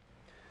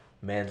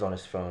 Man's on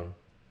his phone.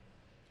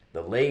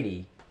 The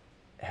lady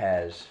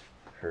has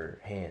her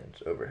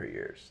hands over her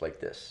ears like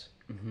this,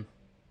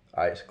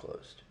 eyes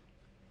closed.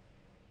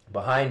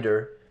 Behind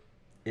her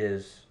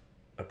is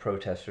a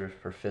protester,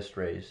 her fist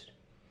raised.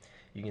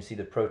 You can see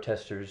the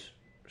protesters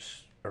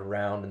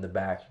around in the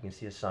back. You can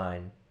see a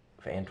sign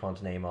with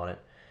Antoine's name on it.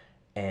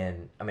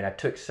 And, I mean, I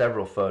took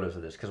several photos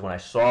of this because when I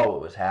saw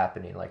what was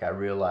happening, like, I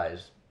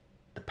realized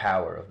the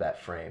power of that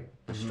frame,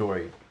 the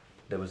story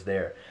that was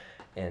there.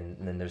 And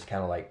then there's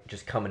kind of like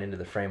just coming into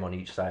the frame on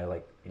each side,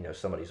 like, you know,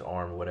 somebody's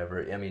arm or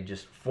whatever. I mean,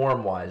 just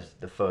form-wise,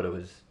 the photo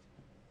is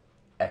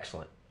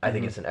excellent. I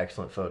think it's an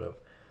excellent photo.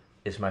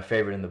 It's my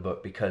favorite in the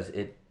book because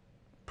it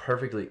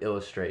perfectly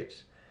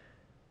illustrates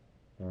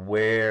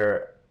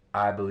where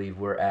I believe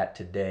we're at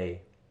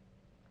today,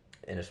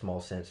 in a small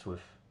sense,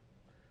 with,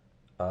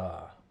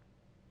 I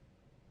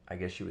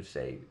guess you would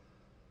say,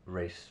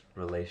 race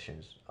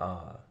relations.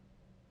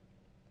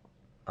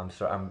 I'm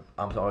sorry. I'm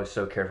always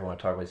so careful when I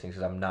talk about these things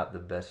because I'm not the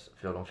best.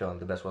 Don't feel I'm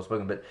the best well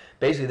spoken. But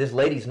basically, this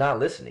lady's not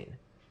listening.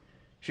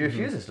 She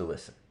refuses to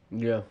listen.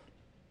 Yeah.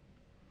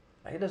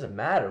 Like, it doesn't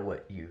matter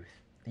what you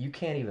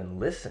can't even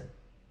listen.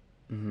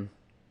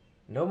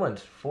 No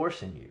one's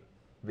forcing you,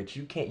 but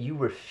you can't. You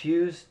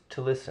refuse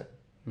to listen.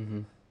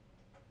 You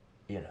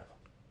know.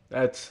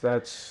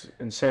 That's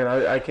insane.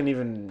 I can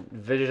even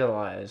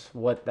visualize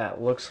what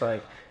that looks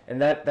like,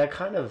 and that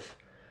kind of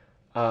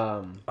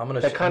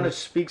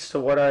speaks to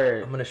what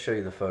our. I'm gonna show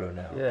you the photo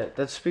now. Yeah,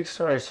 that speaks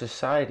to our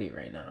society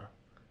right now.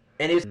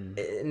 And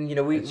and you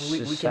know, we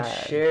can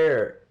sad.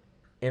 share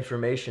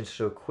information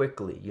so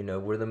quickly. You know,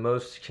 we're the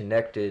most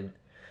connected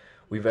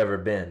we've ever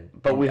been.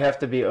 But we have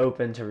to be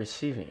open to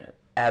receiving it.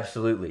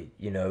 Absolutely.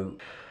 You know.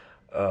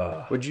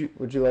 Would you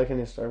like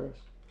any Starbucks?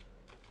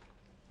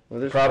 Well,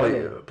 there's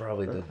Probably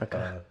plenty.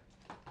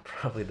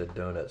 probably the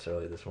donuts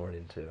early this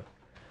morning too.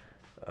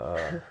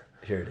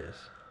 Here it is.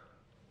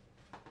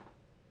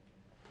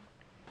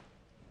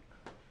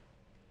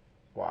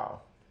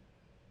 Wow.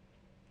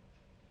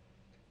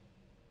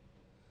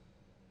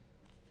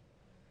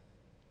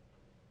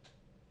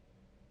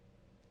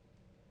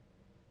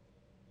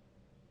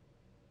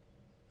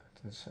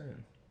 That's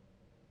insane.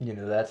 You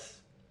know, that's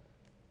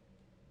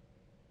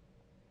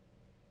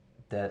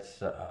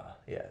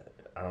yeah.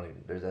 I don't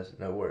even. That's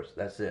no worse.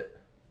 That's it.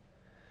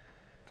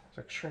 It's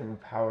an extremely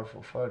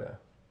powerful photo.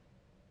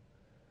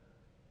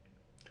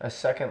 A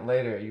second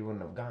later, you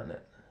wouldn't have gotten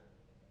it.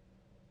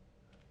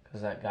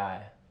 Because that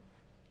guy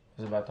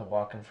was about to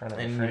walk in front of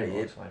the frame, it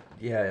looks like.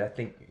 Yeah, I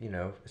think, you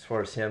know, as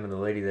far as him and the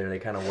lady there, they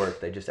kind of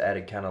worked. They just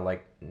added kind of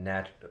like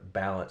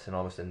balance and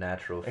almost a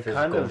natural It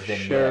physical kind of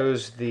vignette.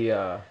 shows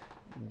the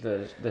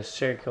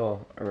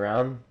circle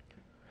around.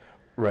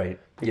 Right.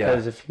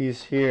 Because if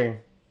he's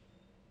here,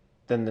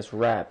 then this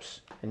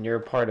wraps, and you're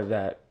a part of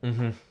that.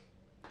 Mm-hmm.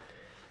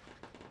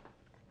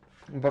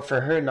 But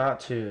for her not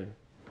to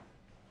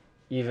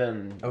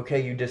even...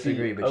 Okay, you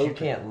disagree, but you open.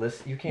 can't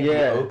listen. You can't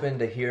Yeah. be open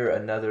to hear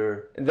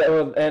another.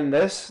 And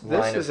this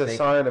line is of a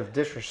sign of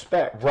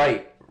disrespect.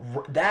 Right.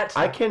 That's.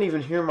 I can't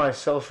even hear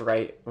myself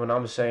right when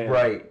I'm saying...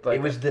 Right. Like,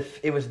 it was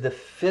the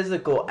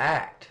physical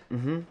act.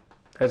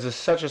 It's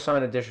such a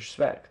sign of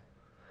disrespect.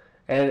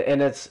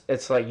 And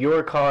it's like,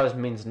 your cause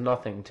means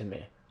nothing to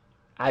me.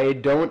 I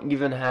don't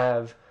even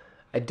have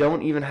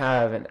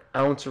an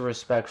ounce of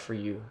respect for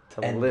you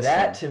to And listen.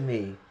 that, to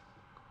me,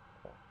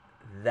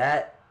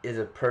 that is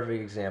a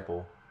perfect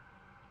example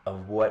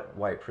of what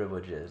white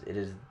privilege is. It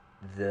is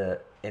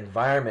the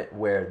environment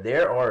where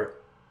there are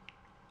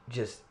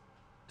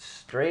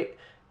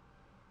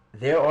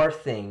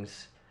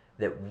things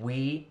that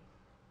we,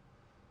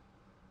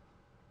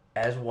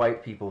 as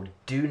white people,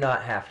 do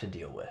not have to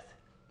deal with.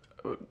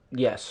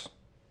 Yes.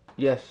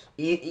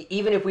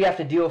 Even if we have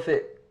to deal with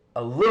it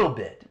a little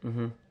bit,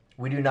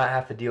 we do not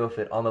have to deal with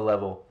it on the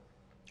level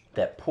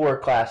that poor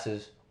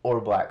classes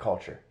or black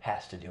culture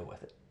has to deal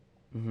with it.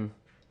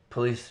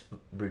 Police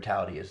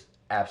brutality is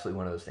absolutely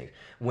one of those things.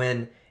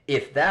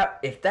 If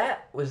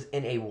that was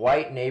in a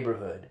white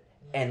neighborhood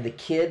and the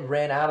kid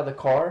ran out of the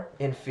car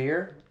in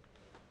fear,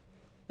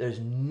 there's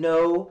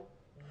no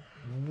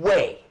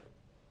way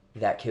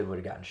that kid would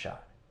have gotten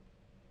shot.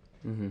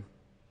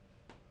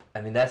 I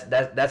mean, that's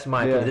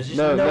my opinion. There's just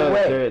no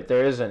way.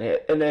 There isn't.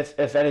 And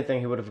if anything,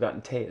 he would have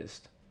gotten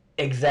tased.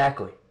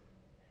 Exactly.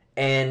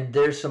 And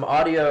there's some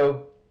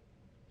audio,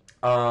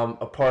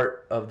 a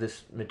part of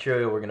this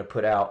material we're going to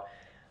put out,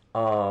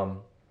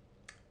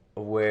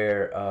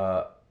 where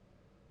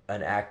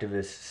an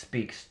activist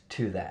speaks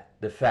to that.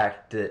 The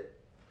fact that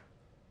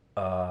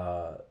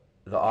the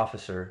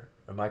officer,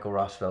 Michael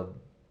Rosfeld,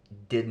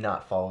 did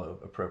not follow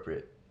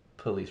appropriate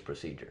police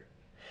procedure.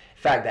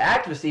 In fact, the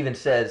activist even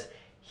says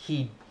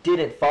he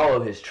didn't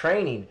follow his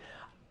training.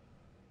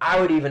 I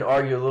would even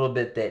argue a little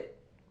bit that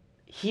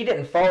he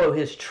didn't follow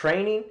his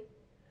training,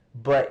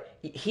 but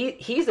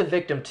he's a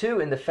victim too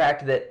in the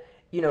fact that,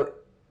 you know,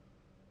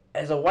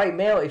 as a white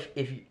male,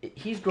 if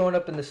he's growing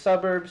up in the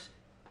suburbs,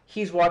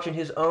 he's watching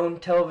his own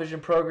television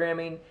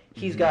programming,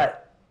 he's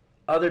got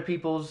other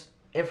people's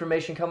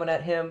information coming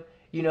at him,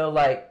 you know,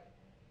 like,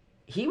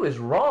 he was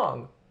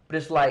wrong, but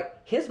it's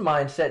like his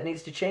mindset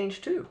needs to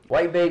change too.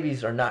 White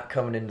babies are not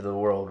coming into the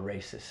world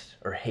racist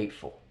or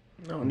hateful.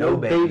 No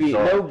babies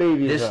are. No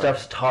babies. This are.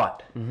 stuff's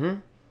taught.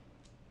 And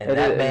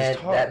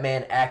that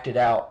man acted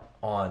out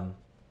on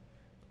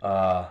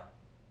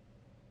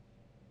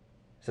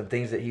some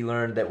things that he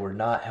learned that were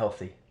not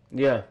healthy.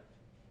 Yeah,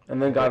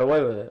 and then got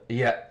away with it.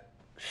 Yeah.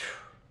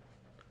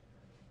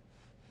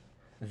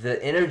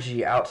 The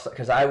energy outside,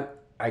 because I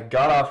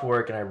got off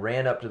work and I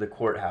ran up to the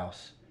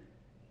courthouse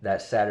that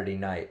Saturday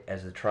night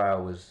as the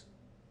trial was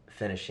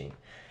finishing,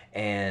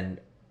 and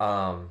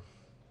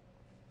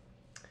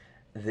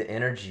the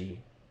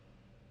energy,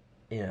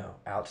 you know,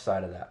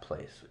 outside of that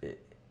place,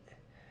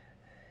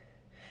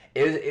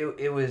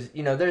 it was,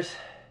 you know,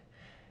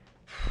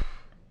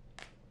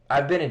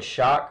 I've been in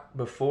shock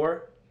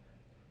before,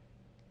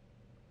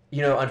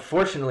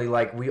 unfortunately,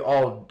 like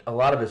a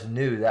lot of us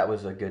knew that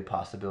was a good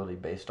possibility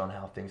based on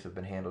how things have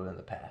been handled in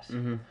the past.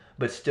 Mm-hmm.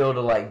 But still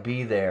to like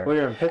be there Well,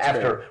 you're in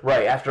Pittsburgh.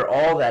 after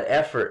all that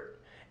effort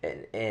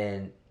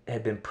and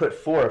had been put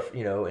forth,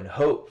 in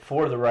hope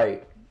for the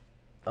right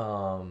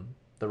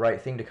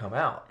thing to come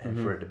out,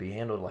 and for it to be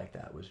handled like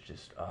that was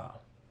just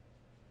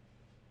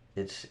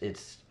It's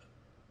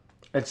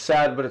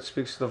sad, but it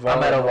speaks to the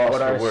volume. I'm at a loss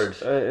of what for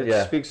words.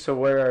 It speaks to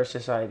where our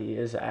society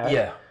is at.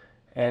 Yeah.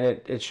 And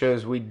it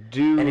shows we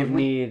do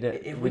need a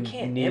shift. If we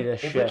can't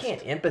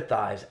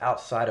empathize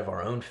outside of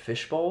our own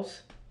fish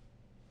bowls,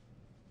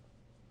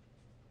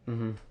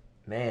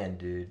 man,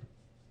 dude,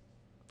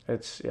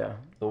 the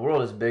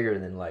world is bigger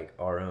than like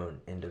our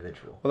own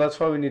individual. Well, that's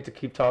why we need to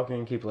keep talking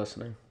and keep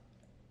listening.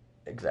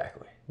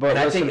 Exactly. But and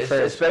I think,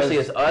 first, especially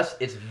as us,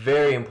 it's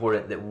very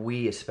important that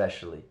we,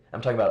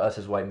 I'm talking about us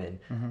as white men,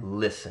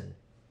 listen.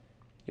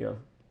 Yeah.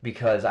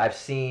 Because I've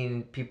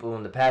seen people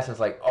in the past, and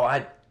it's like, oh,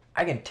 I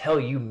can tell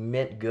you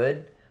meant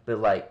good, but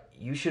like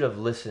you should have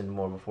listened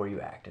more before you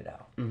acted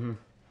out. Mm-hmm.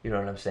 You know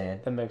what I'm saying?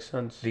 That makes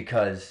sense.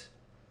 Because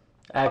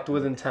act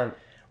with intent.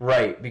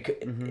 Right, because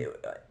and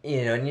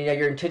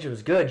your intention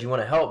was good. You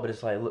want to help, but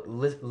it's like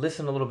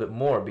listen a little bit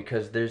more,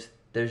 because there's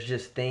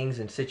just things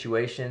and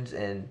situations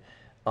and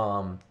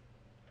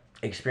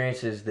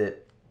experiences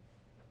that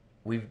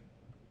we've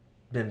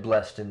been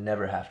blessed to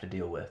never have to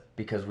deal with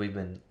because we've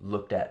been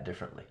looked at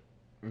differently.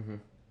 Mm-hmm.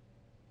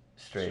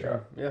 Straight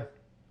up. Yeah,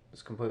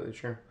 it's completely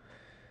true.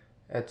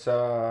 It's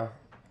that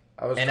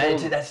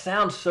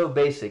sounds so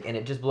basic, and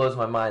it just blows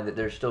my mind that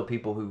there's still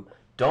people who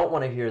don't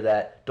want to hear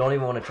that, don't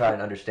even want to try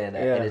and understand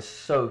that. Yeah. And it's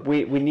so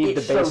we need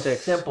the basics. So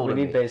simple. We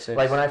need basics.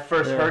 Like when I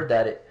first heard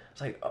that,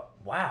 it's like, oh,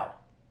 wow.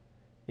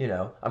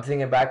 I'm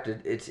thinking back to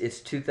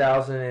it's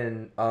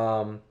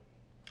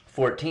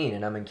 2014,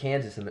 and I'm in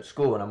Kansas. I'm at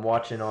school, and I'm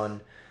watching on,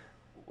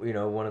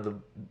 one of the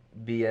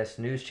BS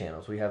news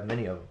channels. We have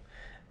many of them.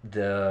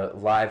 The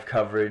live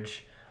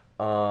coverage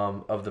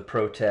of the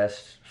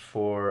protests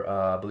for,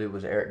 I believe it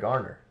was Eric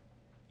Garner.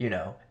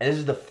 And this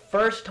is the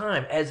first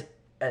time as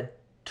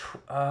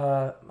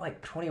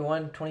like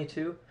 21,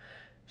 22.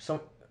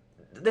 So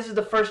this is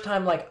the first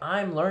time like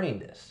I'm learning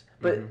this.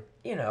 But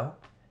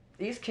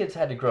these kids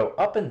had to grow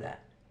up in that.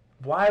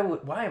 Why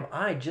am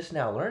I just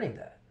now learning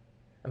that?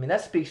 I mean,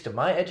 that speaks to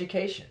my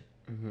education.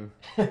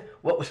 Mm-hmm.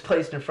 What was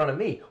placed in front of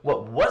me,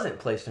 what wasn't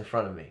placed in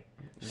front of me,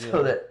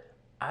 so that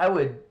I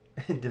would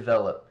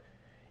develop.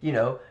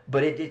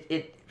 But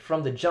it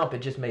from the jump, it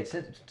just made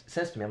sense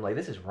to me. I'm like,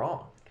 this is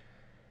wrong.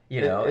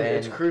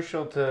 It's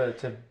crucial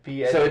to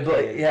be educated.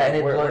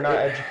 So we're not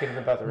educated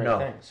about the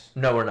right things.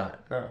 No, we're not.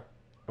 No,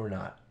 we're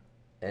not.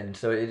 And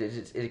so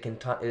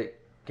it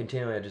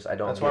continually just I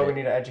don't. That's why we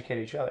need to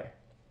educate each other.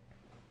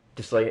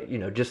 Just like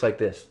just like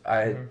this.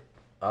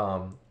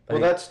 Well,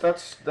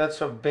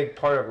 that's a big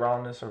part of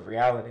rawness of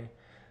reality.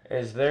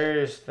 Is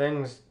there's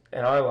things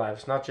in our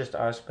lives, not just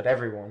us, but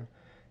everyone,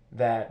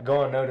 that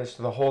go unnoticed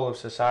to the whole of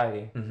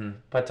society. Mm-hmm.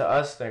 But to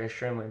us, they're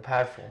extremely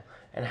impactful.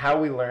 And how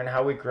we learn,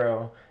 how we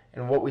grow,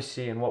 and what we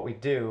see and what we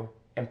do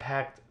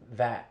impact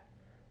that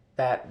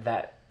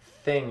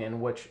thing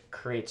in which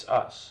creates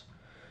us.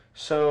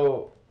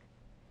 So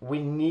we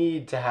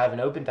need to have an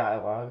open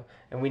dialogue,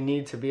 and we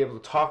need to be able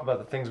to talk about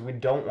the things we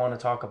don't want to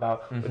talk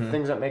about, or the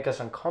things that make us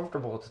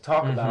uncomfortable to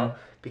talk about,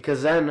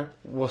 because then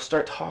we'll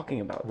start talking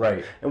about them.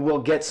 Right. And we'll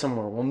get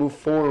somewhere. We'll move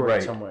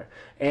forward somewhere.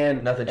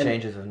 And nothing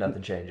changes if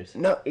nothing changes.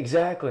 No,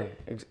 exactly.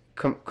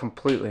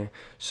 Completely.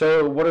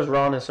 So what does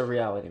rawness of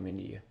reality mean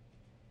to you?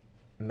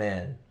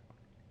 Man,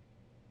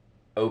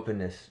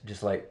 openness,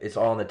 just like it's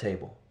all on the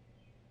table,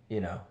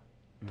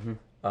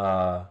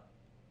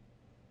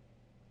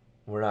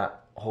 we're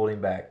not holding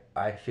back.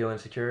 I feel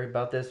insecure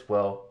about this.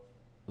 Well,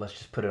 let's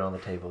just put it on the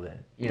table then.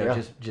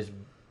 Just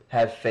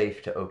have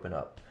faith to open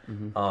up.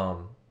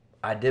 Mm-hmm.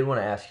 I did want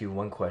to ask you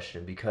one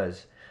question,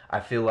 because I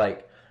feel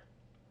like,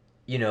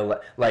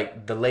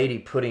 like the lady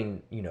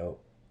putting,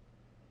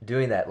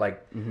 doing that,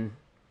 like,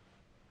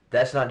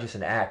 that's not just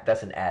an act,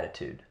 that's an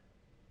attitude.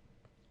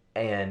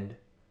 And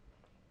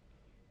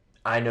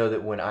I know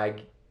that when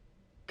I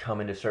come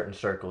into certain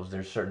circles,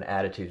 there's certain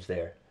attitudes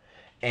there.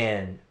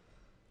 And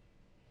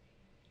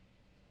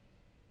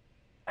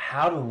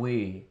how do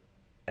we,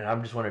 and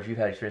I'm just wondering if you've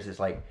had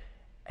experiences, like,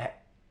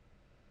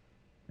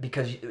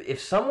 because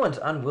if someone's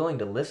unwilling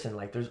to listen,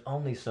 like, there's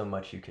only so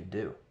much you can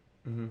do.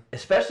 Mm-hmm.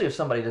 Especially if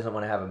somebody doesn't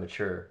want to have a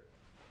mature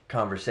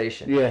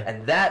conversation. Yeah.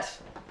 And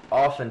that's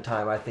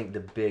oftentimes, I think,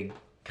 the big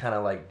kind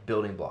of, like,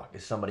 building block,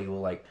 is somebody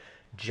will, like,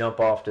 jump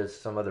off to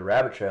some other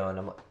rabbit trail, and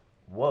I'm like,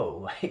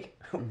 whoa, like,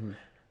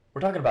 we're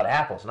talking about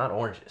apples, not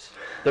oranges.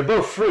 They're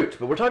both fruits,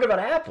 but we're talking about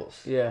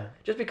apples. Yeah.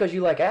 Just because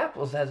you like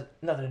apples has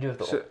nothing to do with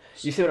the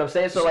you see what I'm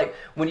saying? So, like,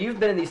 when you've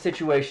been in these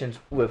situations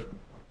with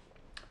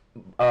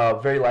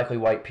very likely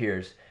white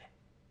peers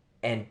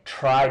and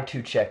tried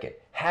to check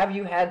it, have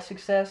you had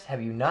success?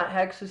 Have you not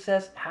had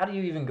success? How do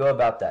you even go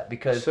about that?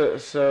 Because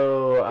it's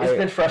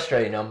been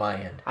frustrating on my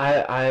end.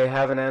 I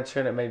have an answer,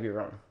 and it may be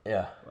wrong.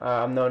 Yeah.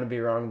 I'm known to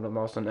be wrong, but I'm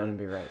also known to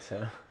be right,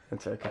 so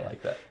it's okay. I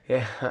like that.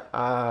 Yeah.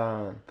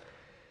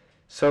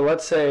 So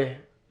let's say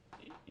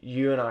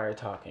you and I are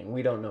talking.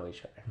 We don't know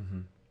each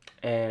other.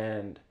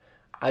 And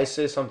I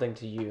say something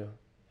to you,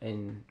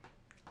 and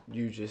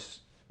you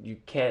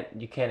can't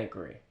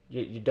agree.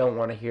 You don't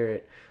want to hear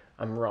it.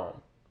 I'm wrong.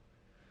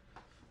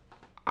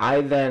 I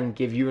then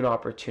give you an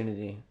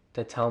opportunity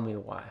to tell me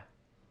why.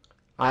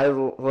 I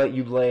let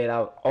you lay it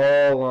out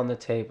all on the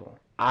table.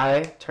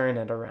 I turn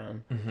it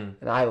around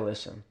and I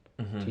listen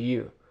to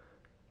you.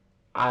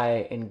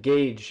 I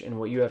engage in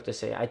what you have to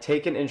say. I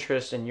take an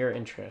interest in your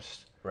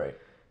interest. Right.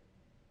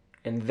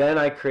 And then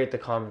I create the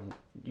common.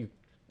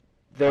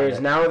 There is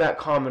now that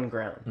common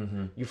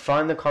ground. You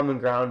find the common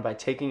ground by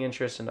taking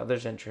interest in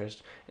others'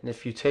 interests. And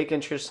if you take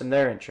interest in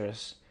their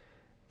interests,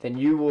 then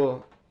you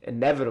will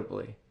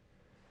inevitably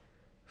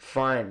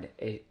find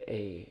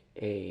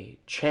a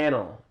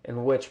channel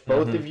in which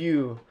both of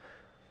you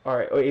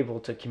are able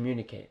to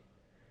communicate.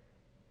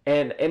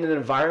 And in an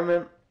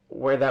environment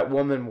where that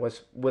woman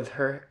was with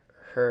her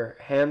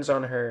hands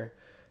on her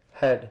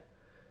head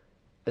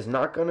is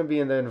not going to be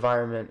in the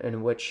environment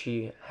in which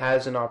she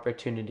has an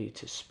opportunity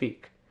to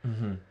speak.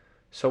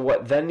 So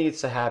what then needs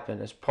to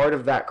happen is part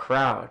of that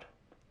crowd,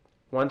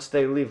 once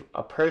they leave,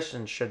 a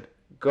person should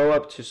go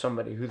up to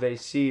somebody who they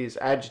see is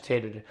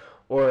agitated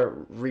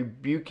or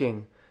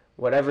rebuking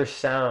whatever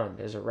sound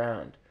is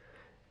around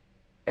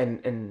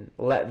and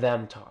let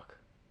them talk.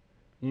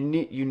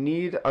 You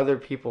need other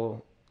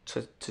people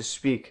to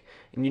speak,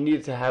 and you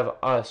need to have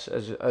us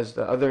as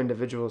the other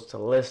individuals to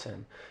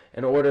listen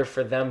in order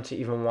for them to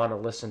even want to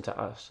listen to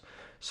us.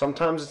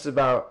 Sometimes it's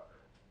about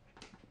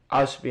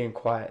us being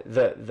quiet,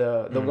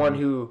 the one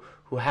who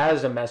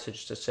has a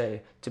message to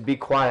say, to be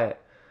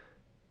quiet,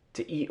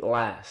 to eat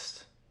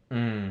last.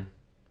 I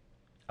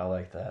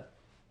like that.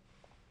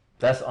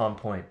 That's on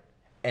point.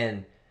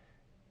 And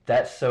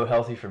that's so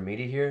healthy for me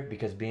to hear,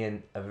 because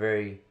being a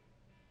very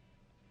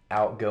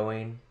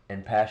outgoing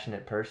and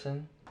passionate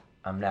person,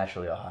 I'm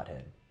naturally a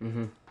hothead.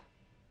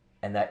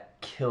 And that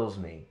kills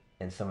me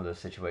in some of those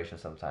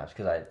situations sometimes,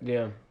 because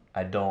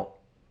I don't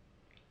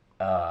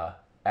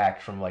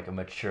act from like a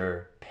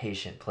mature,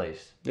 patient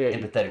place,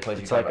 empathetic place.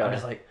 I'm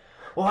just like,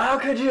 well, how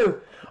could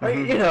you? Or,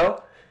 you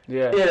know.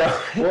 Yeah. You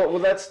know. well,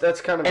 that's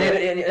kind of.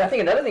 And I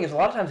think another thing is a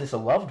lot of times it's a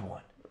loved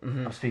one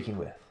I'm speaking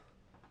with.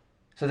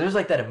 So there's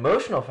like that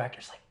emotional factor.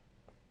 It's like,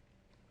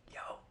 yo.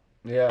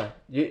 Yeah.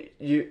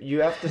 You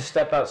have to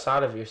step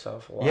outside of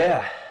yourself a lot.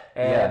 Yeah.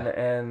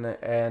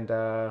 And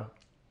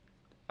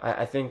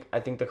I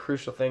think the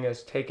crucial thing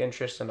is take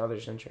interest in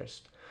others'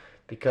 interest,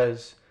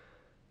 because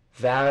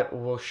that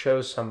will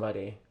show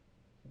somebody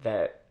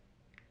that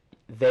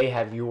they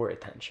have your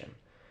attention.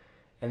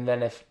 And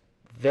then if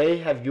they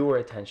have your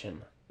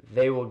attention,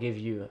 they will give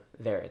you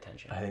their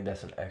attention. I think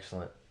that's an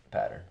excellent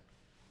pattern.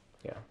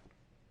 Yeah.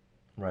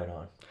 Right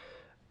on.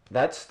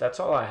 That's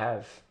all I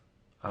have.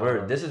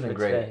 Word. This has been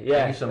great. Today. Yeah,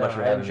 thank you so much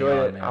for having me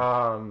on,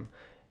 man.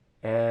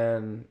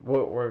 And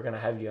we're gonna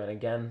have you on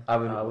again.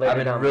 I've been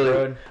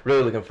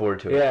really looking forward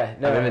to it. Yeah,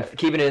 no, I've been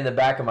keeping it in the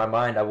back of my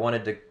mind. I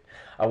wanted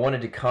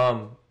to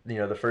come. You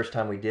know, the first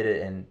time we did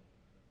it, and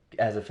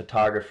as a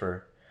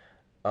photographer,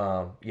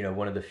 you know,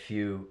 one of the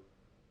few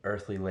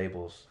earthly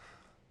labels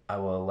I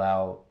will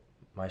allow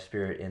my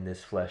spirit in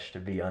this flesh to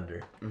be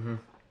under.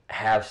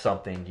 Have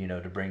something, you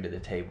know, to bring to the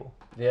table.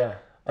 Yeah,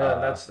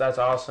 that's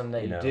awesome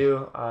that you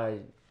do.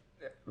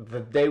 The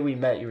day we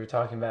met, you were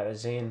talking about a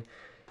zine.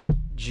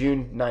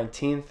 June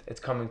 19th, it's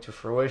coming to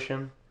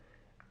fruition.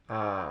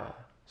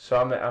 So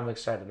I'm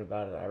excited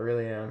about it. I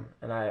really am,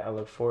 and I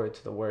look forward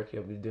to the work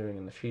you'll be doing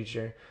in the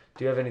future.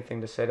 Do you have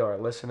anything to say to our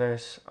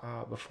listeners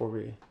before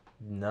we?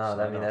 No,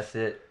 that's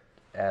it.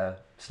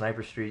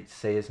 Sniper Street,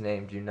 say his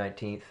name, June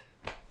 19th.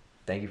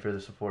 Thank you for the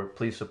support.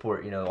 Please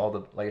support. You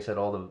know, like I said,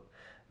 all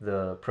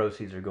the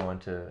proceeds are going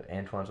to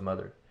Antoine's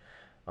mother.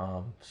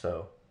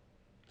 So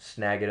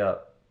snag it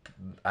up.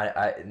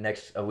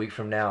 A week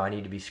from now, I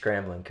need to be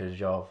scrambling because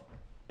y'all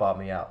bought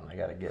me out, and I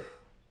got to get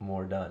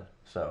more done.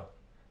 So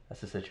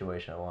that's the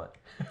situation I want.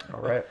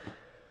 All right.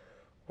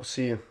 We'll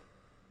see you.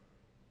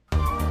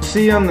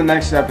 See you on the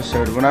next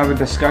episode when I have a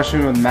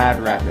discussion with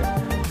Mad Rabbit.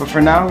 But for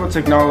now, let's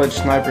acknowledge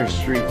Sniper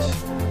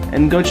Streets.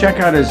 And go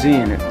check out his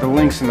zine, the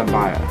link's in the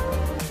bio.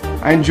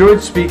 I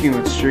enjoyed speaking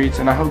with Streets,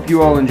 and I hope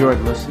you all enjoyed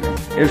listening.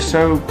 If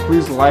so,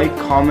 please like,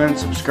 comment,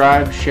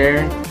 subscribe,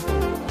 share.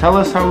 Tell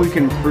us how we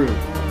can improve.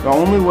 The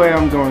only way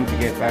I'm going to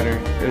get better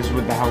is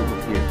with the help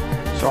of you.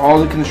 So all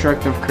the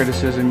constructive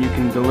criticism you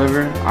can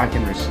deliver, I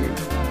can receive.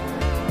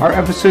 Our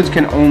episodes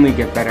can only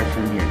get better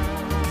from here.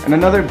 And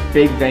another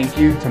big thank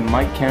you to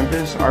Mike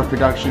Campus, our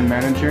production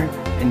manager,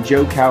 and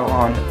Joe Cal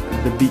on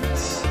the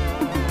beats.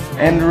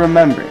 And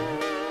remember,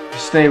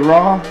 stay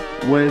raw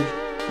with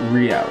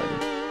reality.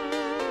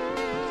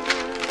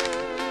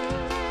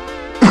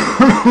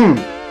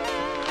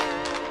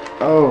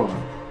 Oh,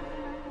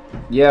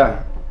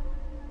 yeah.